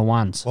the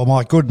 1s. Well,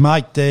 my good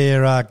mate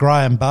there,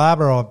 Graham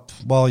Barber,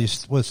 while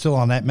we're still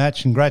on that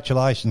match,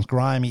 congratulations,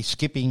 Graham. He's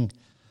skipping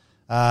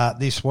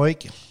this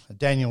week.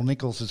 Daniel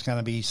Nichols is going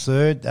to be his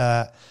third,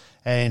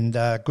 and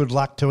good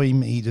luck to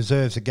him. He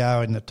deserves a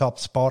go in the top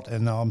spot,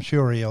 and I'm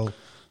sure he'll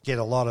get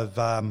a lot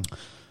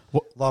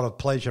of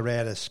pleasure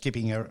out of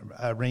skipping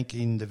a rink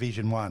in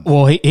Division 1.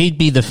 Well, he'd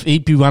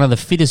be one of the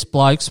fittest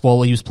blokes.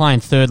 Well, he was playing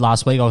third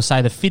last week. I would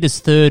say the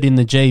fittest third in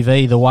the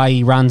GV. The way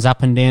he runs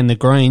up and down the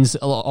greens.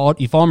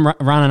 If I'm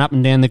running up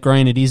and down the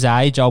green at his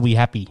age, I'll be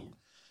happy.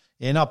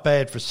 Yeah, not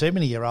bad for a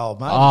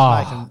 70-year-old, mate.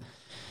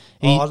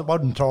 I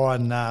wouldn't try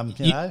and,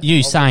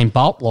 Usain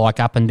Bolt like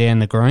up and down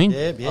the green.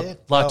 Yeah. I'd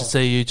like to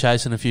see you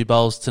chasing a few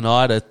bowls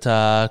tonight at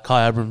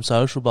Kai Abram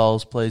Social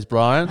Bowls, please,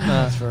 Brian.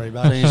 Thanks very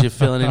much. Things you're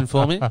filling in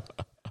for me.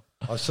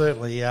 I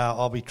certainly,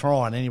 I'll be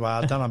trying anyway.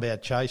 I don't know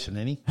about chasing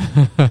any.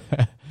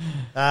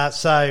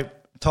 So,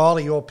 Tyler,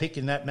 your pick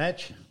in that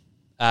match?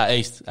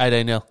 East,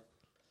 18-0.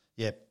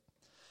 Yep.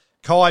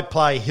 Kai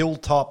play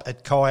Hilltop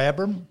at Kai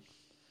Abram.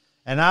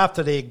 And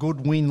after their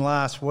good win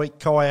last week,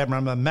 Kai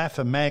Abram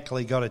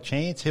mathematically got a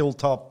chance.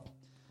 Hilltop,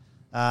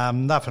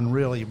 nothing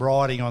really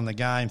riding on the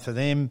game for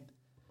them.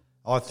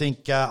 I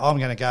think I'm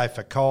going to go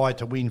for Kai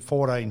to win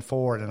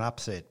 14-4 at an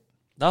upset.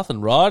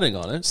 Nothing riding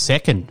on it.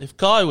 Second. If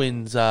Kai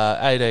wins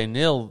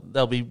 18-0,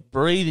 they'll be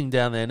breathing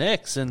down their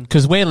necks.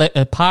 Because we're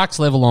Park's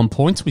level on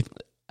points with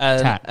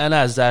Tat. And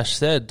as Ash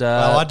said...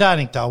 well, I don't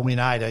think they'll win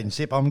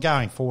 18-zip. I'm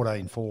going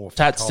 14-4.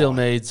 Tat still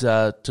needs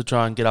to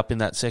try and get up in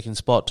that second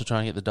spot to try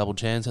and get the double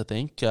chance, I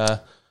think.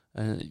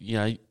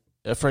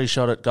 a free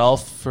shot at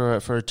golf for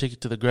a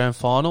ticket to the grand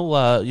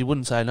final, you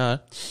wouldn't say no.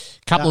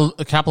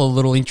 A couple of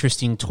little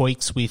interesting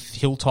tweaks with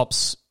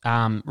Hilltop's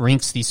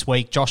rinks this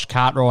week. Josh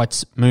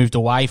Cartwright's moved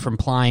away from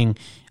playing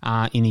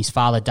in his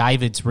father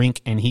David's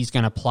rink, and he's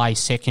going to play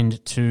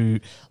second to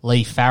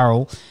Lee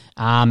Farrell.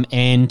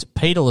 And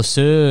Peter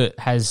Lasser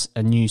has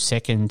a new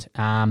second.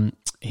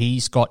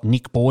 He's got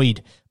Nick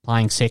Boyd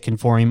playing second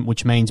for him,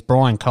 which means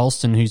Brian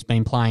Colston, who's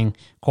been playing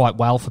quite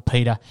well for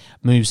Peter,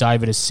 moves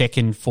over to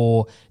second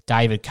for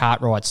David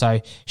Cartwright. So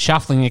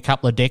shuffling a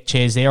couple of deck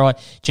chairs there.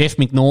 Jeff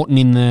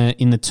McNaughton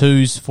in the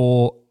twos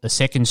for the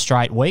second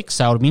straight week.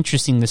 So it'll be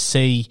interesting to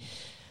see.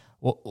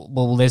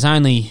 Well, there's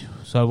only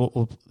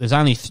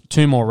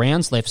two more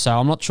rounds left, so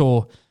I'm not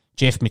sure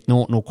Jeff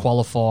McNaughton will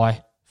qualify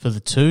for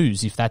the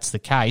twos if that's the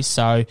case.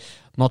 So I'm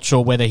not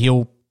sure whether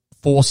he'll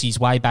force his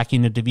way back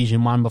into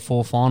Division 1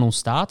 before final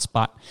starts,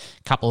 but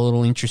a couple of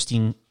little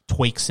interesting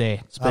tweaks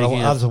there.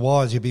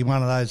 Otherwise, you'll be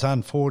one of those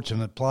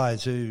unfortunate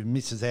players who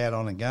misses out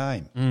on a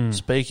game.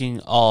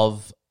 Speaking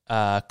of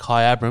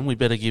Kai Abram, we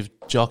better give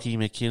Jockey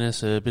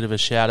McInnes a bit of a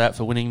shout-out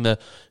for winning the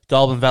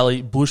Goulburn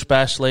Valley Bush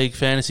Bash League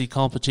fantasy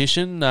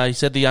competition. He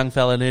said the young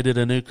fella needed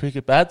a new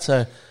cricket bat,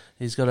 so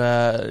he's got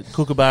a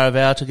kookaburra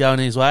voucher going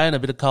his way and a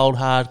bit of cold,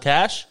 hard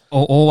cash.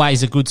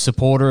 Always a good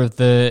supporter of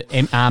the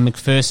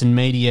McPherson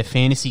Media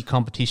fantasy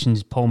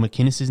competitions, Paul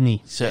McInnes, isn't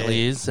he?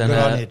 Certainly is. Good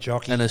on you,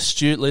 Jockey. An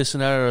astute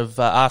listener of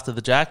After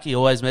the Jack. He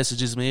always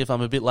messages me if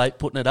I'm a bit late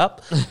putting it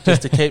up,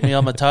 just to keep me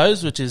on my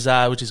toes, which is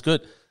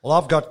good. Well,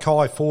 I've got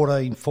Kai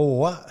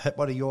 14-4.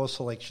 What are your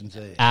selections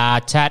there?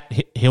 Tat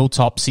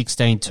Hilltop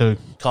 16-2.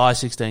 Kai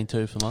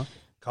 16-2 for mine.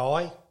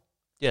 Kai?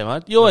 Yeah,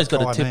 mate. You always got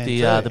to Kai tip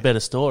man the better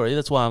story.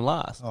 That's why I'm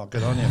last. Oh,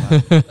 good on you,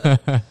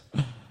 mate.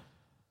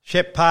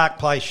 Shep Park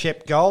plays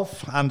Shep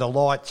Golf under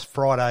lights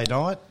Friday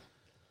night.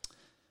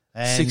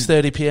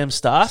 6:30 p.m.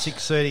 start.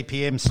 6:30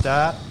 p.m.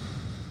 start.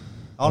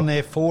 On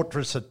their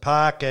fortress at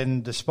Park,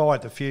 and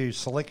despite a few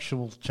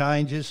selectional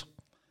changes,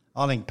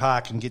 I think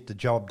Park can get the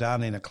job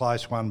done in a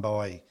close one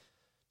by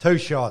 2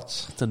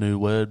 shots. That's a new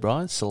word,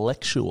 Brian.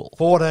 Selectual.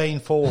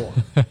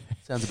 14-4.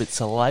 Sounds a bit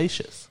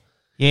salacious.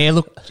 Yeah,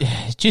 look,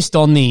 just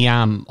on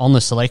the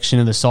selection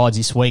of the sides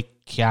this week,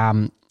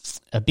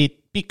 a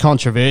bit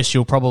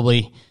controversial,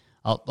 probably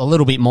a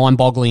little bit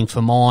mind-boggling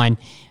for mine.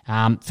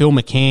 Phil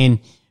McCann,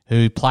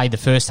 who played the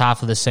first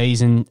half of the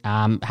season,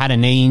 had a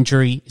knee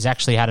injury. He's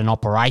actually had an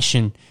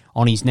operation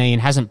on his knee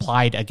and hasn't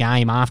played a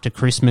game after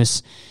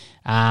Christmas.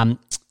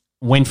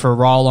 Went for a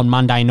roll on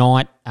Monday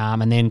night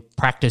and then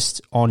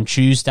practiced on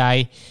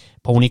Tuesday.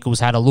 Paul Nichols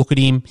had a look at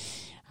him.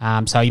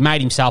 So he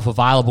made himself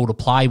available to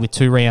play with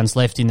 2 rounds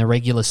left in the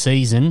regular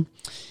season.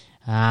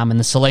 And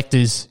the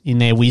selectors, in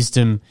their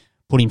wisdom,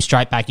 put him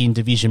straight back in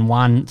Division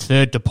 1,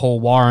 third to Paul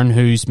Warren,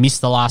 who's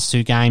missed the last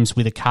 2 games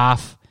with a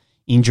calf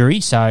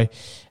injury. So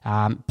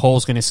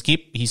Paul's going to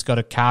skip. He's got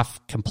a calf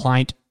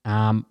complaint.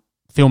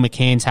 Phil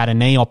McCann's had a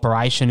knee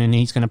operation and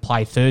he's going to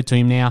play third to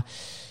him now.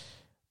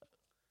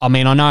 I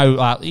mean, I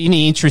know in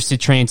the interest of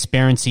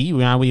transparency,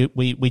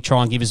 we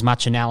try and give as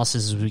much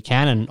analysis as we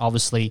can, and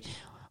obviously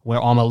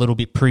where I'm a little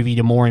bit privy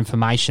to more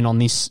information on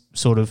this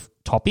sort of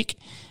topic.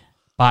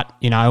 But,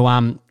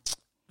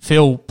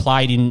 Phil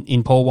played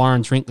in Paul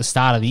Warren's rink the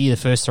start of the year,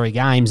 the first 3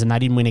 games, and they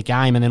didn't win a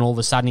game, and then all of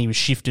a sudden he was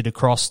shifted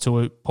across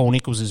to Paul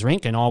Nichols'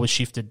 rink, and I was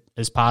shifted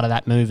as part of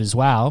that move as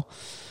well.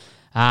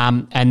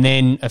 And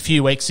then a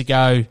few weeks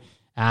ago,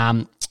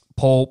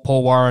 Paul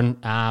Warren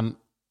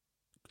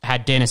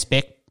had Dennis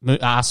Beck,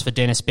 asked for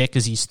Dennis Beck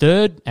as his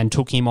third and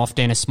took him off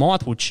Dennis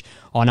Smythe, which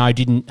I know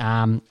didn't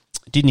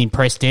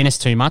impress Dennis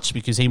too much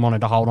because he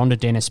wanted to hold on to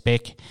Dennis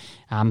Beck.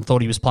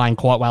 Thought he was playing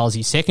quite well as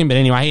his second, but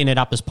anyway, he ended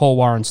up as Paul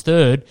Warren's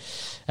third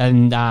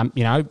and,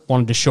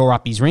 wanted to shore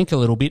up his rink a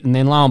little bit. And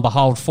then lo and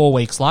behold, 4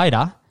 weeks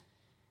later,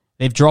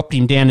 they've dropped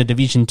him down to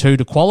Division 2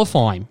 to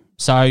qualify him.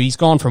 So he's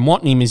gone from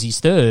wanting him as his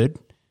third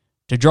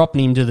to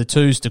dropping him to the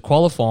twos to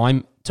qualify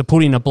him, to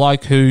put in a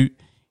bloke who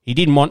he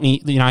didn't want,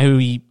 who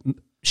he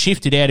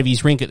shifted out of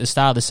his rink at the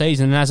start of the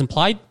season and hasn't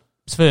played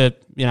for,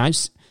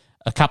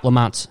 a couple of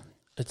months.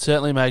 It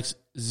certainly makes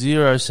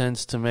 0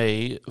 sense to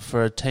me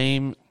for a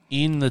team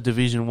in the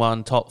Division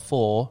 1 top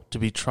 4 to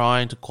be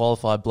trying to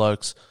qualify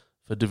blokes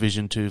for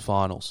Division 2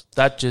 finals.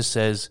 That just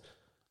says,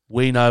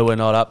 we know we're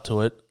not up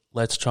to it.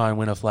 Let's try and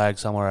win a flag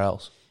somewhere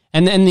else.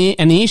 And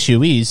the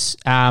issue is,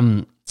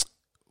 our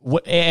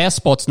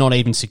spot's not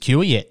even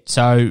secure yet.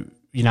 So,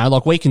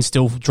 we can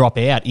still drop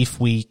out if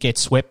we get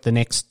swept the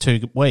next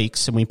 2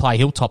 weeks and we play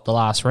Hilltop the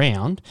last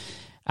round.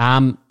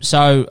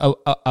 So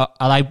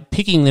are they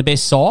picking the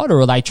best side,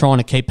 or are they trying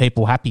to keep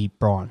people happy,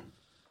 Brian?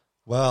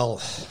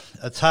 Well,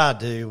 it's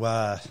hard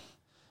to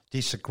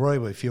disagree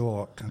with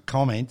your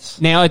comments.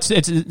 Now,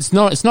 it's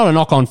not a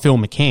knock on Phil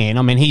McCann.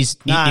 I mean,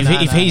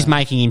 if he's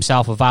making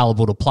himself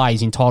available to play,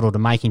 he's entitled to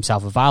make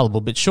himself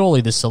available. But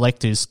surely the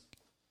selectors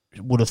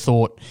would have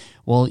thought,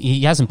 well,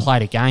 he hasn't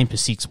played a game for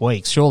 6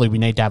 weeks. Surely we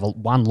need to have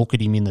one look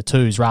at him in the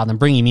twos rather than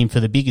bring him in for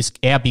our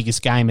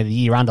biggest game of the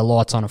year under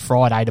lights on a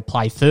Friday to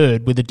play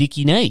third with a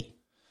dicky knee.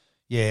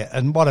 Yeah,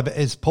 and what about,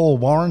 is Paul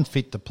Warren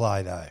fit to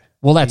play though?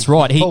 Well, that's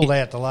right. He pulled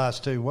out the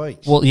last 2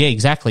 weeks. Well, yeah,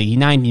 exactly. He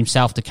named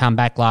himself to come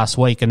back last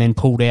week and then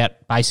pulled out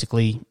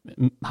basically,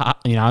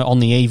 on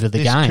the eve of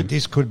the game.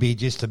 This could be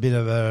just a bit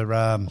of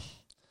a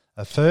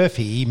furphy.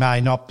 He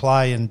may not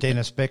play and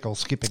Dennis Beck will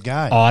skip a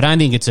game. Oh, I don't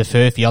think it's a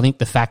furphy. I think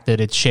the fact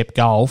that it's Shep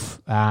Golf,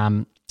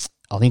 I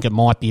think it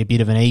might be a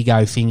bit of an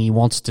ego thing. He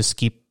wants to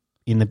skip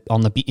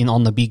on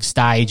the big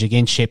stage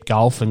against Shep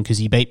Golf, and because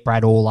he beat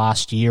Brad Orr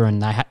last year,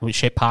 and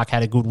Shep Park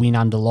had a good win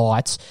under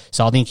lights,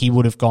 so I think he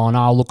would have gone,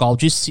 oh look, I'll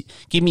just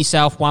give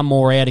myself one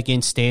more out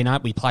against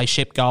Stanhope. We play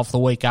Shep Golf the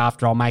week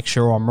after. I'll make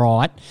sure I'm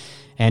right,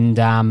 and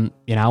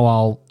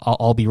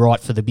I'll be right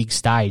for the big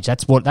stage.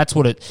 That's what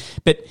it.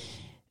 But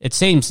it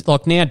seems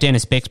like now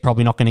Dennis Beck's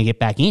probably not going to get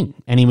back in,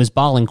 and he was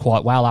bowling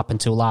quite well up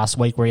until last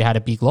week where he had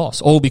a big loss,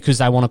 all because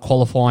they want to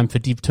qualify him for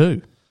Div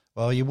 2.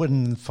 Well, you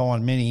wouldn't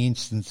find many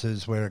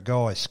instances where a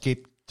guy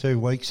skipped 2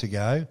 weeks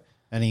ago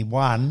and he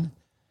won.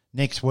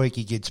 Next week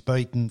he gets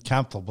beaten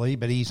comfortably,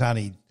 but he's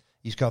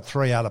got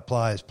 3 other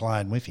players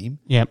playing with him.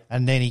 Yep.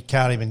 And then he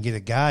can't even get a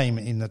game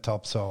in the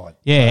top side.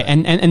 Yeah, so,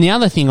 and the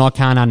other thing I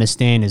can't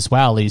understand as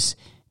well is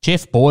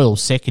Jeff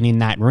Boyle's second in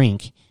that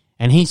rink,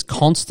 and he's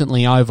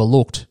constantly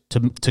overlooked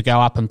to go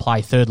up and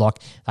play third. Like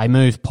they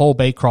moved Paul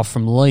Beecroft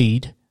from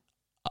lead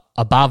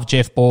above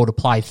Jeff Boyle to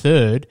play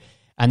third.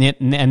 And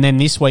then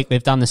this week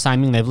they've done the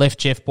same thing. They've left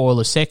Jeff Boyle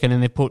as second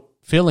and they've put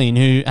Phil in,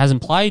 who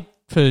hasn't played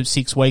for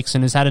 6 weeks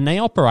and has had a knee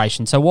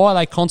operation. So why are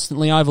they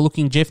constantly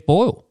overlooking Jeff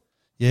Boyle?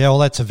 Yeah, well,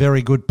 that's a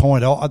very good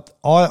point.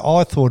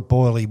 I thought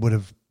Boyle would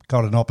have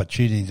got an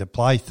opportunity to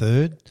play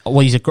third.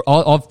 Well,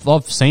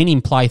 I've seen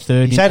him play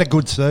third. He's had a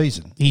good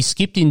season. He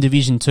skipped in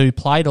Division 2,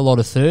 played a lot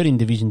of third in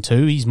Division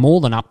 2. He's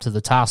more than up to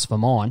the task for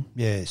mine.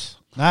 Yes.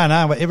 No,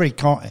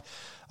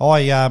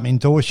 I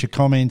endorse your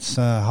comments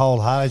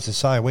wholeheartedly.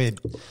 As I say,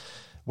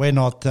 we're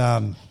not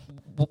the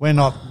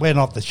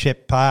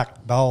Shep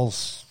Park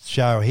Bowls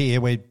show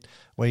here. We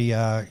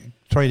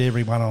treat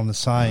everyone on the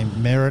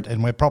same merit,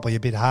 and we're probably a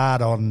bit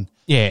hard on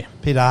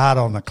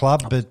the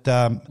club. But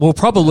well,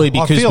 probably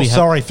because I feel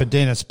sorry for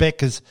Dennis Beck,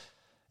 because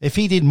if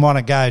he didn't want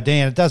to go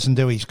down, it doesn't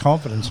do his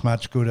confidence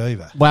much good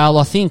either. Well,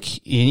 I think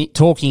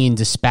talking in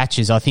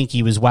dispatches, I think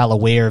he was well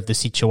aware of the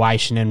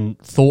situation and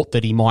thought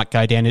that he might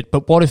go down it.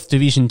 But what if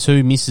Division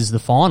 2 misses the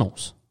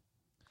finals?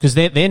 Because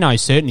they're no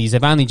certainties.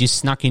 They've only just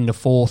snuck into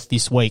fourth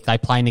this week. They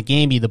play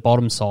Ngambie, the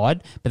bottom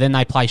side, but then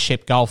they play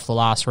Shep Golf the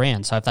last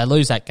round. So if they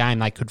lose that game,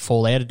 they could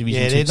fall out of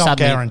Division 2. Yeah, they're not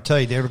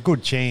guaranteed. They're a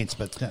good chance,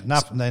 but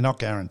they're not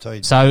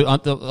guaranteed. So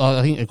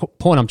I think the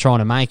point I'm trying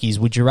to make is,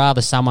 would you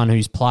rather someone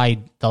who's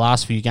played the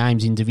last few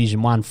games in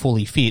Division 1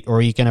 fully fit, or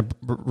are you going to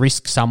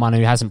risk someone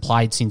who hasn't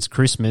played since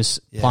Christmas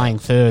playing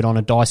third on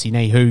a dicey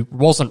knee, who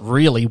wasn't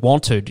really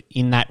wanted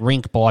in that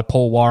rink by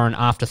Paul Warren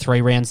after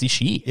 3 rounds this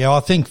year? Yeah,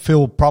 I think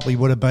Phil probably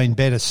would have been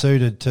better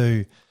suited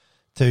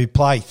to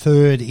play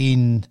third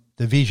in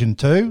Division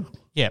 2.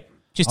 Yeah,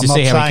 just to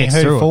see how he gets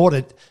through fought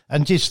it,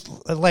 and just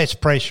less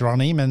pressure on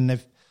him. And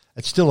if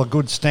it's still a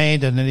good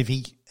standard, and if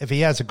he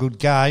has a good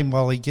game,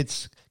 well, he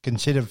gets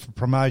considered for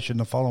promotion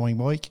the following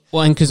week.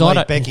 Well, and because I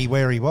don't Becky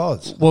where he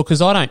was. Well, because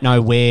I don't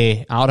know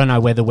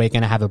whether we're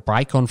going to have a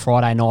break on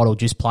Friday night or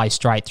just play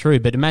straight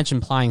through. But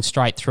imagine playing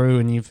straight through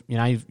and you've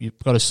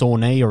got a sore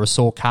knee or a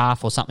sore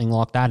calf or something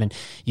like that, and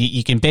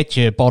you can bet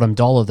your bottom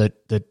dollar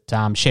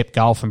that Shep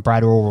Golf and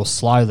Brad Orr will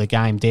slow the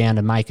game down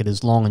to make it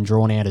as long and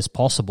drawn out as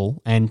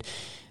possible. And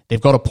they've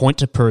got a point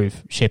to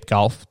prove, Shep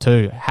Golf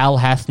too. Hell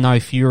hath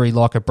no fury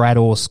like a Brad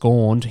Orr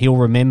scorned. He'll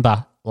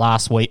remember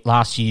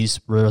last year's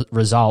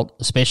result,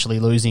 especially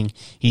losing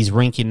his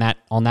rink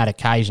on that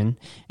occasion,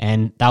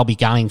 and they'll be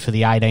going for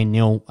the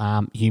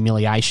 18-0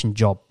 humiliation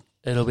job.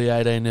 It'll be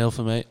 18-0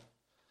 for me.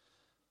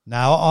 No,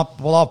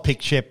 I'll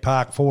pick Shep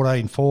Park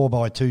 14-4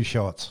 by 2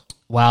 shots.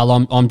 Well,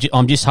 I'm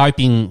just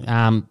hoping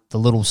the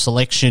little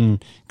selection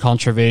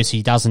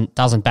controversy doesn't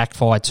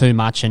backfire too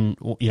much, and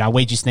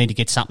we just need to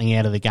get something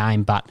out of the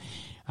game. But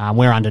I'm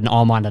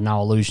under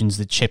no illusions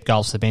that Shep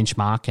Golf's the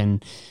benchmark,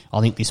 and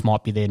I think this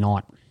might be their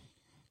night.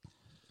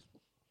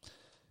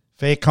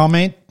 Fair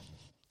comment.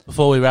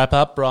 Before we wrap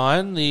up,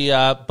 Brian,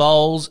 the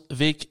Bowls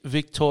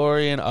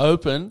Victorian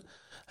Open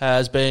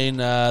has been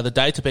the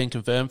dates have been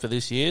confirmed for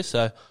this year.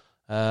 So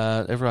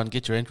everyone,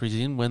 get your entries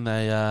in when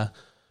they're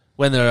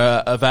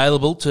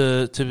available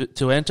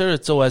to enter.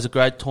 It's always a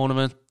great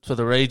tournament for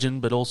the region,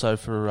 but also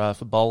for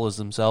bowlers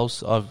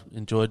themselves. I've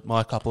enjoyed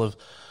my couple of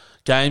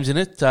games in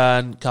it,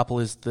 and couple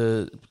is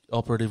the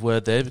operative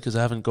word there because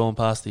I haven't gone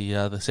past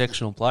the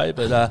sectional play.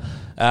 But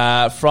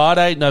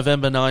Friday,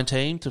 November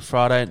 19 to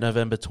Friday,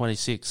 November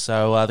 26.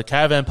 So the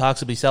caravan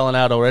parks will be selling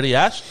out already,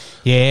 Ash?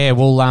 Yeah,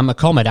 well,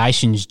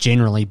 accommodations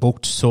generally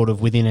booked sort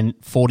of within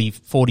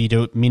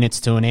 40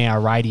 minutes to an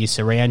hour radius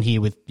around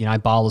here with,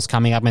 bowlers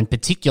coming up, and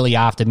particularly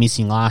after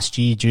missing last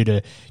year due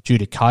to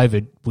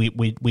COVID,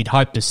 we'd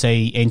hope to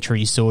see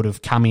entries sort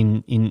of come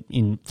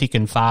in thick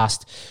and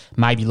fast,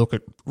 maybe look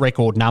at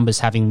record numbers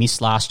having missed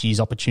last year's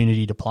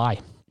opportunity to play.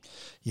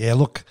 Yeah,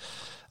 look,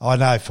 I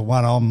know for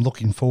one I'm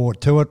looking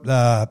forward to it.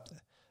 I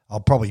I'll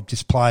probably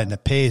just play in the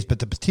pairs, but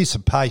the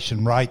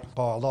participation rate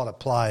by a lot of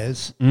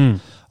players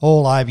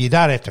all over, you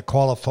don't have to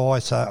qualify,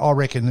 so I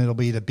reckon it'll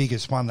be the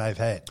biggest one they've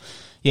had.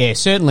 Yeah,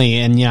 certainly.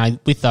 And,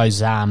 with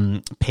those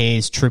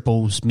pairs,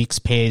 triples,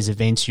 mixed pairs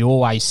events, you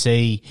always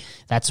see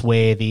that's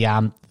where the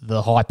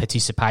high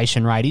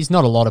participation rate is.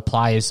 Not a lot of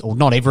players, or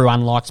not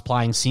everyone likes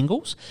playing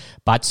singles,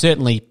 but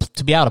certainly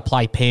to be able to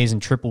play pairs and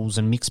triples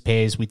and mixed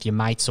pairs with your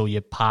mates or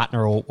your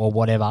partner or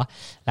whatever,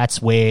 that's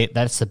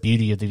the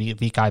beauty of the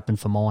Vic Open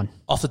for mine.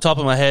 Off the top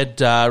of my head,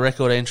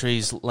 record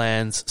entries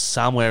lands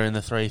somewhere in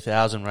the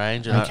 3,000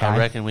 range, and Okay. I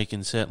reckon we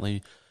can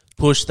certainly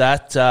push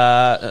that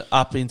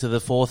up into the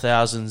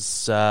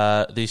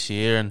 4,000s this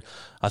year. And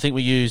I think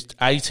we used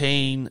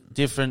 18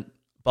 different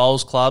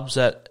bowls clubs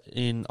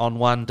on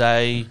one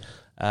day.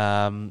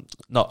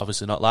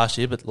 Obviously not last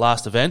year, but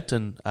last event,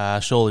 and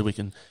surely we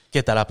can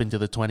get that up into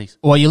the 20s.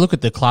 Well, you look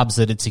at the clubs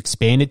that it's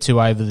expanded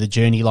to over the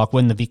journey, like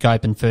when the Vic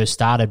Open first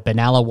started,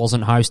 Benalla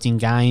wasn't hosting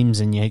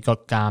games, and you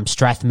got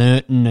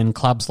Strathmerton and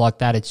clubs like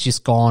that. It's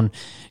just gone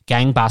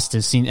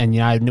gangbusters, and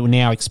we're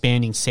now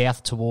expanding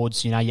south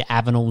towards your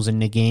Avenels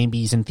and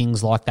Nagambis and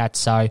things like that.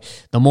 So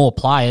the more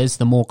players,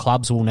 the more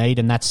clubs we'll need,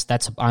 and that's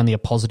only a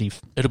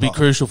positive. It'll be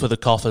crucial for the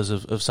coffers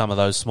of some of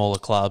those smaller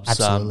clubs.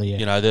 Absolutely,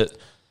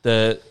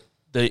 yeah.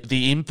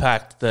 The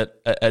impact that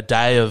a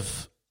day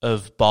of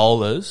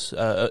bowlers,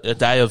 a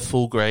day of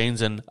full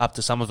greens, and up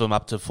to some of them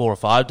up to 4 or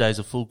 5 days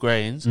of full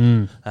greens.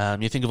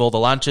 You think of all the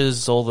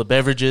lunches, all the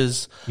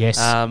beverages, yes,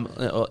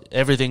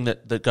 everything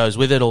that goes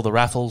with it, all the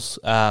raffles.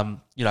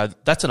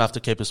 That's enough to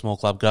keep a small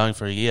club going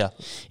for a year.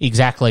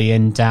 Exactly,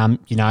 and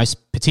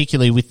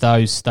particularly with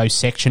those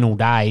sectional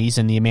days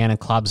and the amount of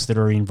clubs that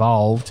are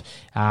involved,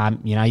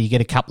 you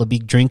get a couple of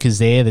big drinkers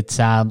there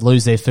that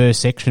lose their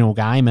first sectional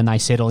game and they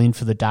settle in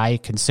for the day.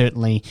 It can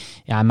certainly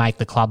make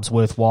the clubs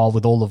worthwhile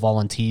with all the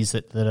volunteers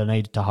that are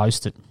needed to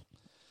host it.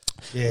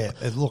 Yeah,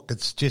 look,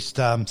 it's just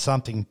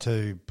something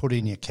to put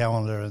in your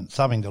calendar and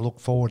something to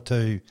look forward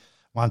to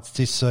once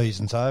this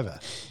season's over.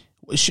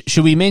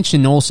 Should we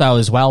mention also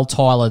as well,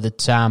 Tyler,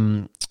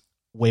 that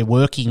we're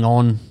working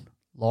on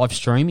live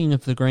streaming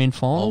of the grand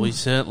final? Well, we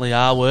certainly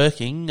are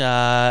working.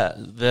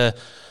 The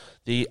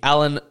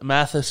Alan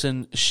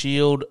Matheson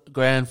Shield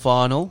Grand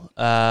Final,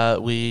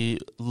 we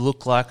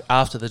look like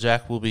after the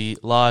Jack we'll be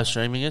live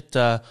streaming it.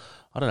 I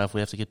don't know if we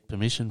have to get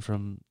permission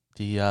from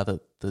the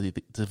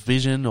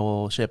division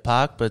or Shep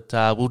Park, but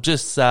we'll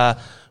just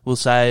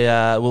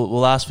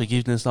we'll ask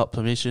forgiveness, not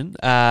permission,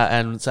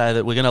 and say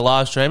that we're going to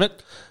live stream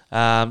it.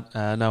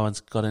 No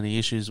one's got any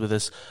issues with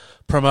us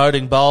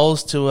promoting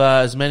bowls to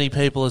as many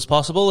people as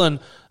possible, and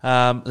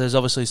there's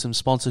obviously some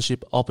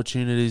sponsorship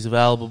opportunities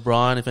available,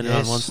 Brian, if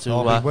anyone wants to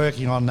I'll be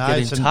working on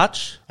those get in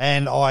touch.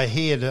 And I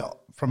hear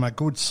from a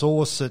good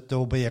source that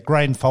there'll be a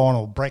grand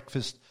final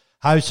breakfast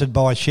hosted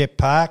by Shep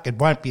Park. It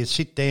won't be a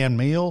sit-down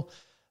meal,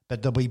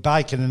 but there'll be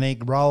bacon and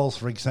egg rolls,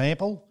 for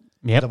example.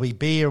 Yep. There'll be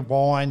beer,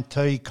 wine,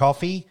 tea,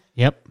 coffee.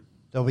 Yep.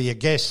 There'll be a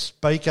guest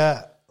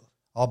speaker.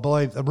 I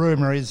believe the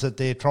rumour is that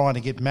they're trying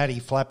to get Matty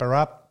Flapper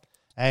up,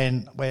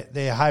 and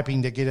they're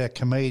hoping to get a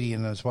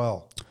comedian as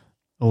well.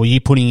 Or were you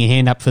putting your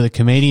hand up for the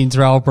comedian's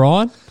role,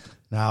 Brian?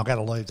 No, I've got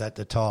to leave that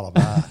to Tyler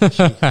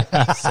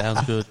Barr.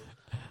 Sounds good.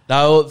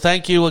 No,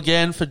 thank you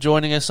again for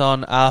joining us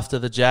on After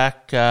the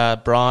Jack,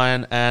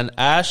 Brian and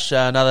Ash.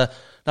 Another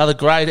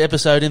great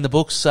episode in the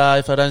books,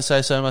 if I don't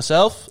say so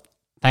myself.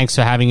 Thanks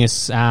for having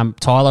us,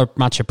 Tyler.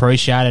 Much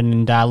appreciated,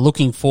 and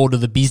looking forward to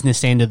the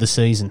business end of the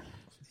season.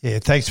 Yeah,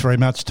 thanks very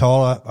much,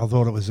 Tyler. I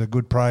thought it was a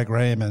good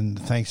program, and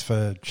thanks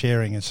for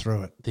sharing us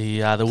through it.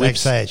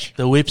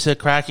 The whips are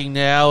cracking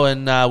now,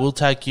 and we'll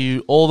take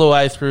you all the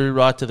way through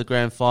right to the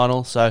grand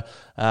final. So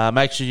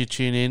make sure you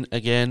tune in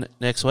again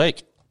next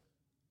week.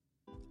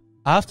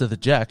 After the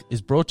Jack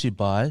is brought to you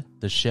by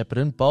the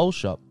Shepparton Bowl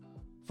Shop.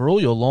 For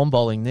all your lawn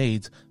bowling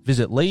needs,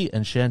 visit Lee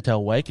and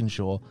Chantal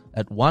Wakenshaw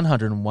at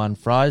 101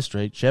 Friar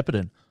Street,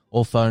 Shepparton,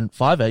 or phone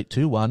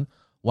 5821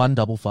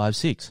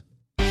 1556.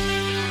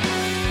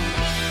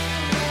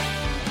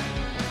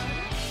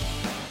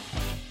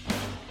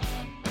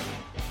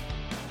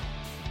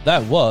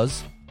 That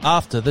was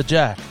After the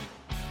Jack,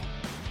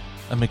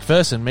 a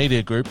McPherson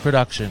Media Group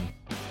production.